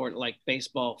looking for like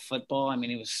baseball, football. I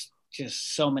mean, it was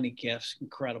just so many gifts.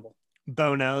 Incredible.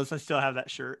 Bo knows. I still have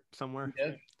that shirt somewhere.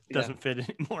 Yeah. Doesn't fit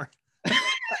anymore.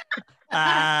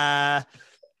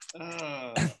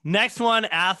 Next one,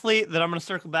 athlete that I'm going to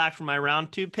circle back for my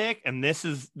round 2 pick, and this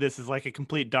is like a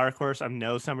complete dark horse. I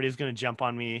know somebody's going to jump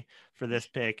on me for this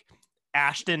pick.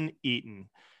 Ashton Eaton.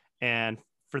 And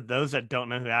for those that don't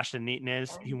know who Ashton Eaton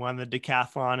is, he won the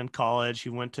decathlon in college. He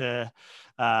went to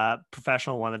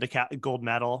professional, won the gold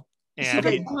medal.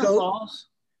 And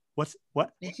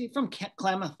what? Is he from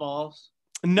Klamath Falls?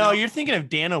 No, you're thinking of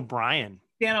Dan O'Brien.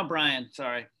 Dan O'Brien,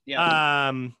 sorry.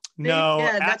 Yeah. No.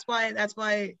 Yeah, that's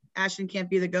why Ashton can't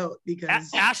be the GOAT,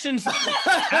 because Ashton's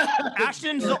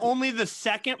only the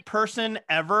second person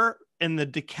ever in the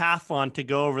decathlon to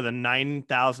go over the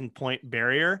 9,000 point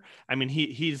barrier. I mean,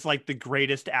 he's like the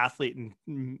greatest athlete in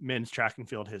men's track and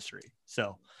field history.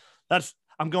 So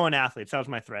I'm going athletes. That was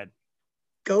my thread.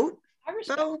 GOAT.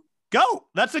 GOAT.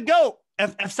 That's a GOAT.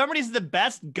 If somebody's the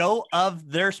best GOAT of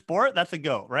their sport, that's a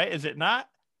GOAT, right? Is it not?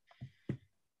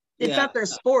 It's not their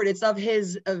sport. It's of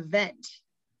his event.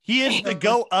 He is the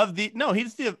GOAT of the. No,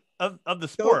 he's the of the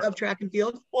sport of track and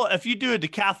field. Well, if you do a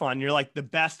decathlon, you're like the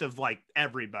best of like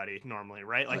everybody normally,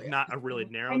 right? Like not a really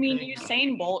narrow. I mean, thing.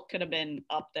 Usain Bolt could have been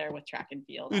up there with track and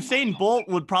field. Usain Bolt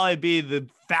would probably be the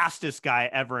fastest guy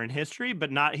ever in history,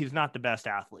 but he's not the best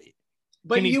athlete.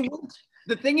 But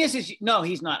The thing is no,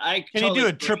 he's not. Can he do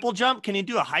a triple jump? Can he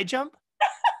do a high jump?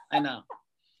 I know.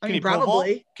 Can he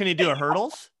probably. Can he do a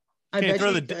hurdles? Can he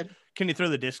throw the Can he throw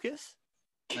the discus?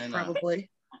 Probably.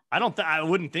 I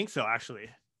wouldn't think so, actually.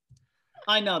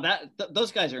 I know that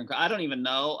those guys are incredible. I don't even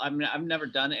know. I've never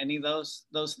done any of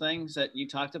those things that you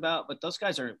talked about, but those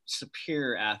guys are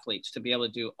superior athletes to be able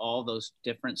to do all those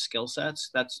different skill sets.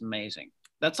 That's amazing.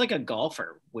 That's like a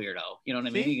golfer weirdo. You know what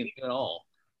I mean? You can do it all.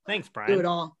 Thanks, Brian. Do it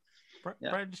all.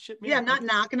 Brian, just ship me I'm not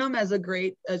knocking him as a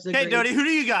great. Okay, Doty, who do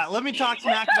you got? Let me talk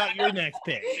smack about your next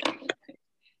pick.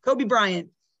 Kobe Bryant.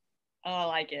 Oh, I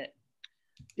like it.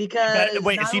 Because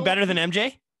wait, is he better than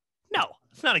MJ? No,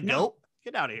 it's not a goat.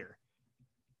 Get out of here.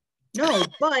 No,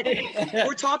 but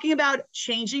we're talking about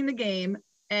changing the game,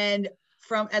 and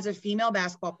as a female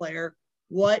basketball player,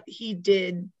 what he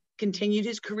did, continued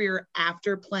his career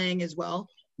after playing as well.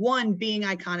 One, being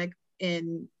iconic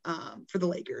for the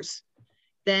Lakers,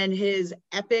 then his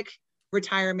epic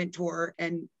retirement tour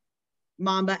and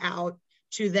Mamba out,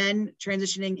 to then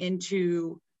transitioning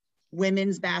into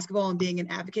women's basketball and being an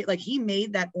advocate. Like, he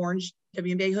made that orange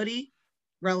WNBA hoodie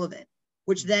relevant,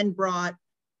 which then brought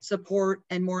support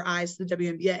and more eyes to the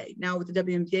WNBA. Now with the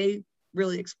WNBA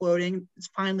really exploding,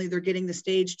 they're getting the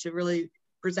stage to really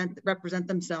represent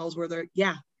themselves, where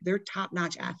they're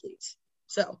top-notch athletes.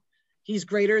 So he's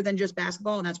greater than just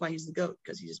basketball, and that's why he's the GOAT,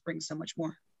 because he just brings so much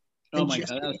more. Oh my God,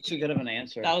 that was too good of an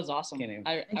answer. That was awesome.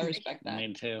 I respect that.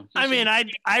 Me too. I mean,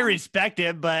 I respect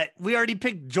it, but we already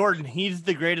picked Jordan. He's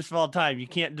the greatest of all time. You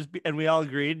can't just be, and we all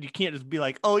agreed, you can't just be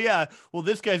like, oh yeah, well,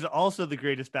 this guy's also the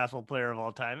greatest basketball player of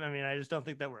all time. I mean, I just don't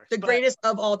think that works. Greatest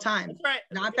of all time. That's right.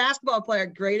 Not basketball player,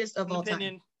 greatest of all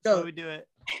time. That's why we do it.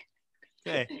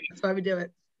 Okay. That's why we do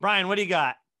it. Brian, what do you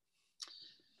got?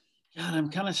 God, I'm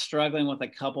kind of struggling with a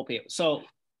couple people. So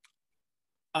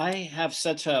I have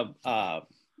such a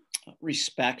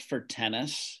respect for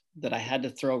tennis that I had to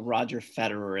throw Roger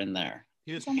Federer in there.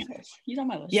 He's on my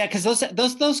list. Yeah, because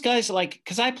those guys, like,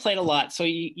 because I played a lot, so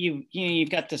you've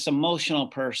got this emotional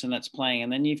person that's playing,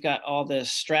 and then you've got all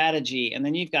this strategy, and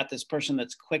then you've got this person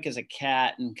that's quick as a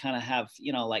cat and kind of have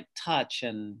like touch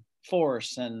and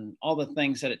force and all the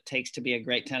things that it takes to be a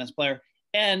great tennis player.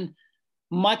 And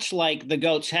much like the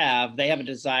GOATs have, they have a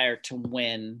desire to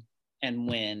win and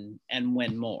win and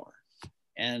win more.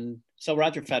 And so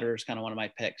Roger Federer is kind of one of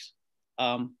my picks.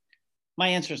 My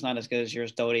answer is not as good as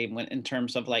yours, Doty, in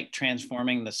terms of like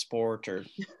transforming the sport or,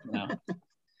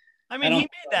 I mean, he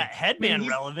made that headband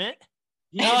relevant.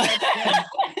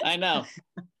 I know,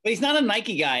 but he's not a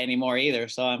Nike guy anymore either.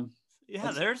 So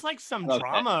there's like some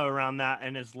drama around that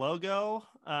and his logo.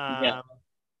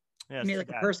 You mean like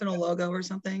a personal logo or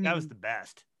something? That was the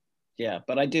best. Yeah,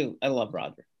 but I love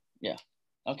Roger. Yeah.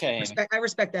 Okay. I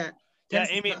respect that. Yeah,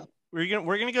 Amy, we're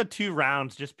gonna go 2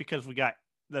 rounds just because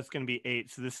that's gonna be 8.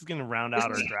 So this is gonna round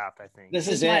out our draft, I think. This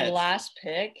is my last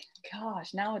pick.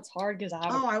 Gosh, now it's hard because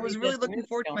I was really looking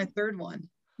forward to my third one.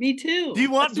 Me too. Do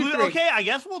you want blue? Okay, I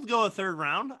guess we'll go a third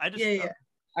round. Yeah.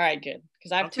 All right, good.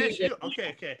 Because I have 2.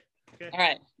 Okay. All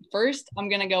right. First, I'm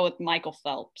gonna go with Michael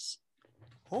Phelps.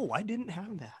 Oh, I didn't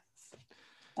have that.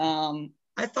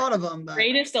 I thought of him, but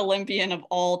greatest Olympian of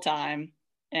all time,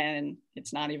 and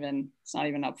it's not even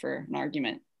up for an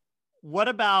argument. What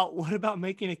about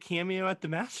making a cameo at the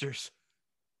Masters?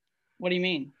 What do you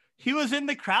mean? He was in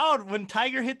the crowd when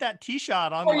Tiger hit that tee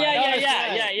shot on. Oh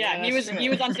yeah. He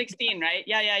was on 16, right?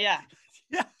 Yeah.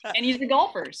 And he's a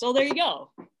golfer, so there you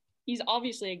go. He's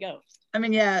obviously a GOAT. I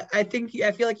mean, yeah, I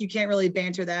feel like you can't really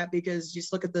banter that, because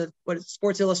just look at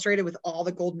Sports Illustrated with all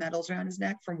the gold medals around his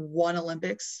neck from one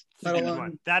Olympics, let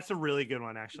alone. That's a really good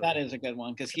one, actually. That is a good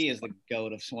one, because he is the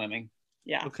GOAT of swimming.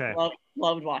 Yeah. Okay.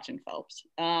 Loved watching Phelps.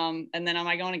 And then am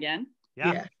I going again?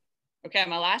 Yeah. Okay,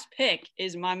 my last pick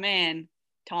is my man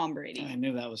Tom Brady. I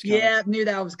knew that was coming. Yeah, knew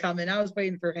that was coming. I was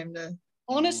waiting for him to.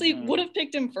 Honestly, would have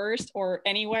picked him first or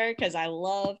anywhere, because I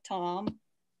love Tom.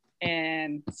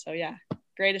 And so, yeah,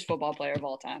 greatest football player of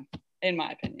all time, in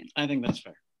my opinion. I think that's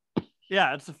fair.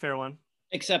 Yeah, it's a fair one.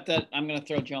 Except that I'm going to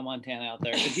throw Joe Montana out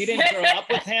there, because you didn't grow up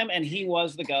with him, and he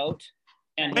was the GOAT,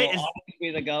 and will always be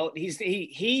the GOAT.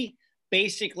 He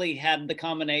basically had the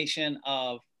combination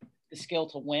of the skill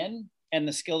to win and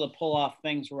the skill to pull off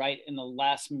things right in the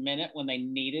last minute when they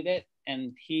needed it.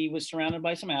 And he was surrounded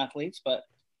by some athletes, but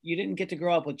you didn't get to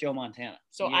grow up with Joe Montana.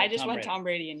 So I just went Tom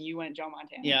Brady and you went Joe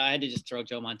Montana. Yeah, I had to just throw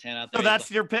Joe Montana out there. So that's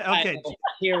your pick. Okay.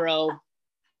 Hero.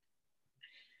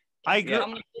 I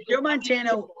agree. Joe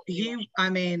Montana,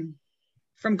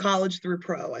 from college through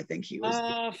pro, I think he was.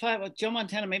 5. Joe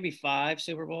Montana, maybe 5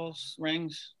 Super Bowls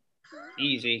rings.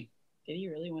 Easy. Did he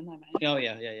really win that match? Oh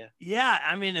yeah. Yeah,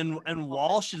 I mean, and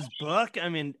Walsh's book. I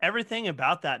mean, everything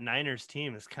about that Niners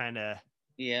team is kind of.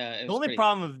 Yeah. The only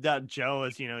problem with that Joe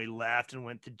is, he left and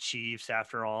went to Chiefs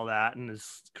after all that, and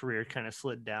his career kind of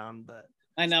slid down. But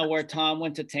I know where Tom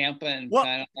went to Tampa and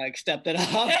kind of like stepped it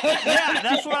up. Yeah,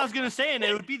 that's what I was gonna say, and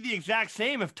it would be the exact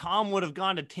same if Tom would have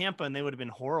gone to Tampa, and they would have been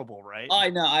horrible, right? I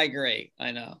know. I agree.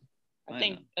 I know. I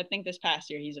think this past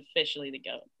year he's officially the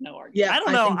GOAT. No argument. Yeah, I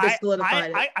don't know.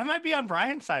 I might be on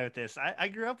Brian's side with this. I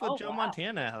grew up with Joe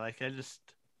Montana. Like, I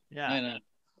know.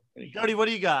 Doty, what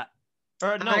do you got?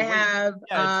 Or, no, I have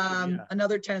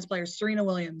another tennis player, Serena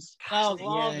Williams. Oh,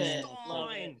 love it.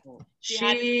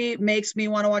 She makes me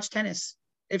want to watch tennis.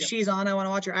 If she's on, I want to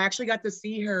watch her. I actually got to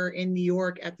see her in New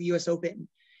York at the US Open,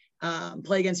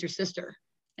 play against her sister.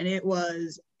 And it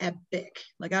was epic.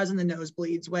 Like, I was in the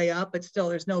nosebleeds way up, but still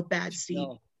there's no bad seat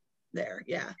there.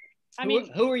 Yeah. I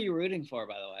mean, who are you rooting for,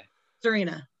 by the way?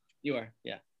 Serena. You are.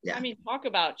 Yeah. Yeah. I mean, talk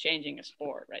about changing a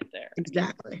sport right there.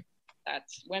 Exactly.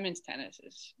 That's women's tennis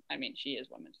she is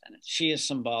women's tennis. She is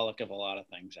symbolic of a lot of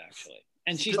things, actually.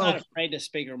 And she's not afraid to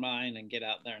speak her mind and get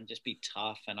out there and just be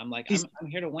tough. And I'm like, I'm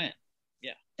here to win.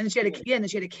 Yeah. And she had a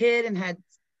kid and had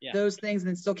those things, and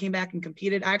then still came back and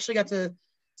competed. I actually got to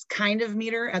kind of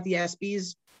meet her at the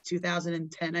ESPYs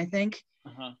 2010, I think.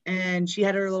 And she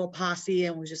had her little posse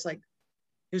and was just like,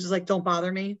 it was just like, don't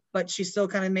bother me. But she still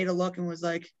kind of made a look and was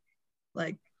like,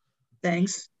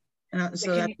 thanks. And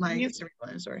so that's my Serena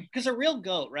Williams story. Because a real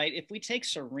GOAT, right? If we take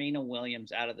Serena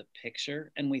Williams out of the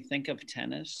picture and we think of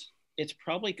tennis, it's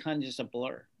probably kind of just a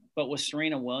blur. But with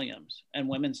Serena Williams and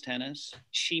women's tennis,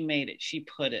 she made it. She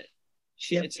put it.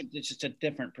 It's just a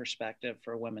different perspective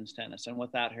for women's tennis. And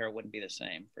without her, it wouldn't be the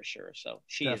same for sure. So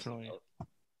she Definitely.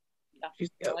 is.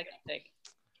 Yeah, I like that take.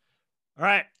 All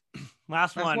right.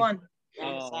 Last one.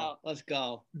 Oh, let's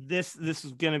go. This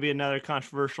is going to be another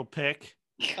controversial pick.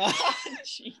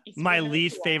 Jeez, my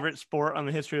least favorite sport on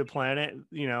the history of the planet.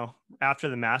 After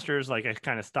the Masters, like, I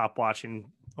kind of stopped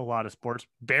watching a lot of sports.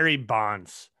 Barry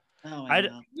Bonds. Oh,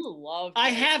 you love. I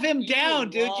have him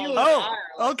down, dude.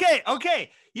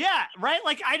 Okay. Yeah, right.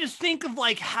 Like, I just think of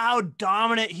like how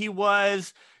dominant he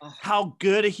was, how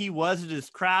good he was at his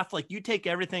craft. Like, you take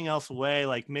everything else away,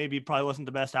 like maybe he probably wasn't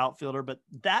the best outfielder, but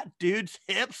that dude's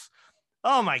hips.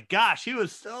 Oh my gosh, he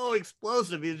was so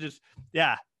explosive. He was just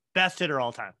best hitter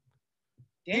all time.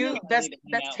 Dude, best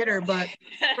hitter, but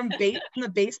from the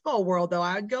baseball world though,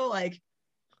 I would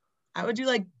do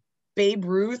like Babe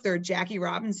Ruth or Jackie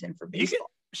Robinson for baseball.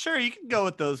 You can go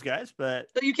with those guys, but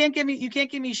so you can't give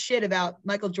me shit about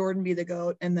Michael Jordan be the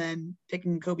GOAT and then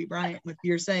picking Kobe Bryant with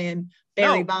you're saying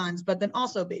Barry Bonds, but then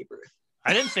also Babe Ruth.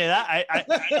 I didn't say that.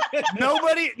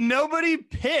 Nobody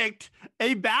picked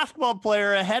a basketball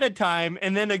player ahead of time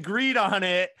and then agreed on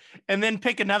it and then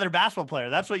pick another basketball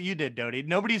player. That's what you did, Doty.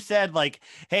 Nobody said like,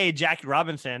 hey, Jackie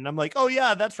Robinson. I'm like, oh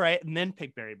yeah, that's right. And then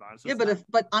pick Barry Bonds.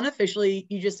 But unofficially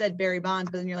you just said Barry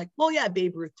Bonds, but then you're like, well, yeah,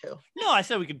 Babe Ruth too. No, I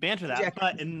said we could banter that.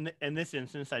 But in this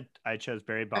instance, I chose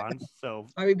Barry Bonds. So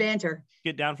we banter.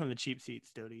 Get down from the cheap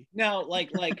seats, Doty. No, like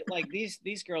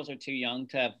these girls are too young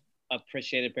to have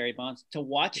appreciated Barry Bonds to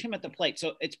watch him at the plate.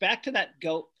 So it's back to that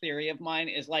GOAT theory of mine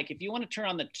is like, if you want to turn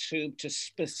on the tube to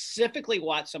specifically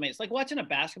watch somebody, it's like watching a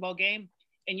basketball game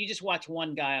and you just watch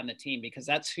one guy on the team because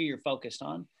that's who you're focused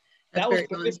on.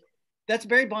 That's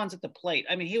Barry Bonds at the plate.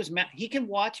 I mean, he can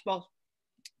watch both.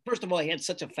 First of all, he had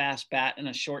such a fast bat and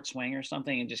a short swing or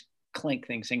something and just clink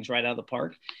things right out of the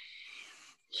park.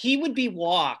 He would be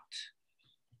walked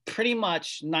pretty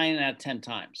much 9 out of 10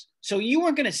 times. So you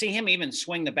weren't going to see him even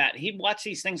swing the bat. He'd watch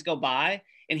these things go by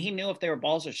and he knew if they were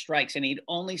balls or strikes and he'd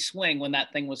only swing when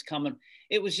that thing was coming.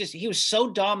 It was just, he was so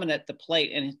dominant at the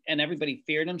plate and everybody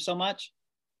feared him so much.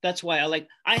 That's why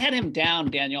I had him down,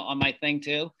 Daniel, on my thing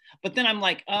too. But then I'm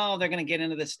like, oh, they're going to get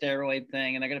into the steroid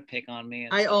thing and they're going to pick on me.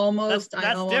 I almost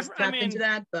tapped into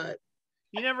that, but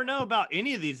you never know about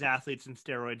any of these athletes and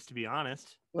steroids, to be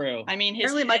honest. True. I mean,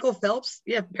 apparently Michael Phelps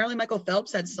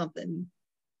had something.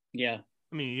 Yeah.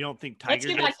 I mean, you don't think Tiger? Let's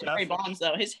get back to Barry Bonds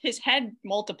though. His head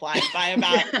multiplied by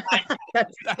about.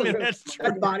 That's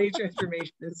true. Body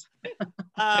transformation is.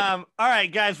 All right,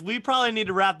 guys, we probably need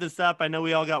to wrap this up. I know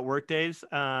we all got work days.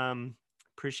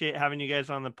 Appreciate having you guys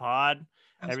on the pod.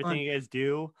 Everything you guys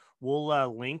do,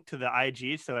 we'll link to the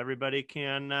IG so everybody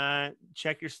can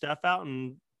check your stuff out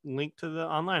and link to the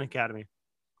online academy.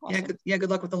 Awesome. Good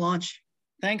luck with the launch.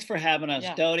 Thanks for having us,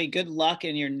 Doty. Good luck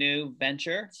in your new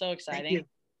venture. So exciting.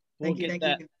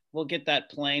 We'll get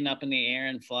that plane up in the air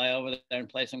and fly over there and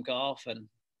play some golf.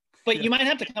 But you might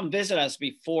have to come visit us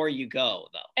before you go,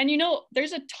 though. And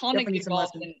there's a ton of good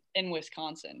golf in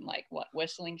Wisconsin, like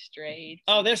Whistling Straits.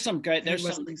 Oh, there's some great.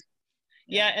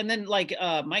 Yeah, and then like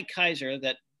Mike Kaiser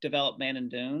that developed Bandon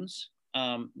Dunes.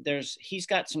 He's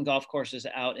got some golf courses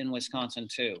out in Wisconsin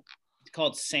too. It's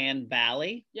called Sand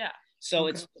Valley. Yeah. So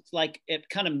it's like it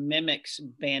kind of mimics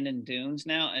Bandon Dunes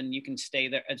now, and you can stay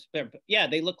there.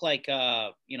 They look like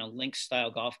links style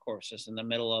golf courses in the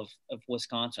middle of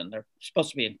Wisconsin. They're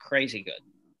supposed to be crazy good.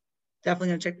 Definitely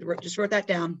gonna check. Just wrote that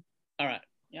down. All right.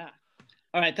 Yeah.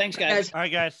 All right. Thanks, guys. All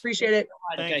right, guys. Appreciate it.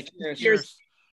 Okay. Cheers. Cheers.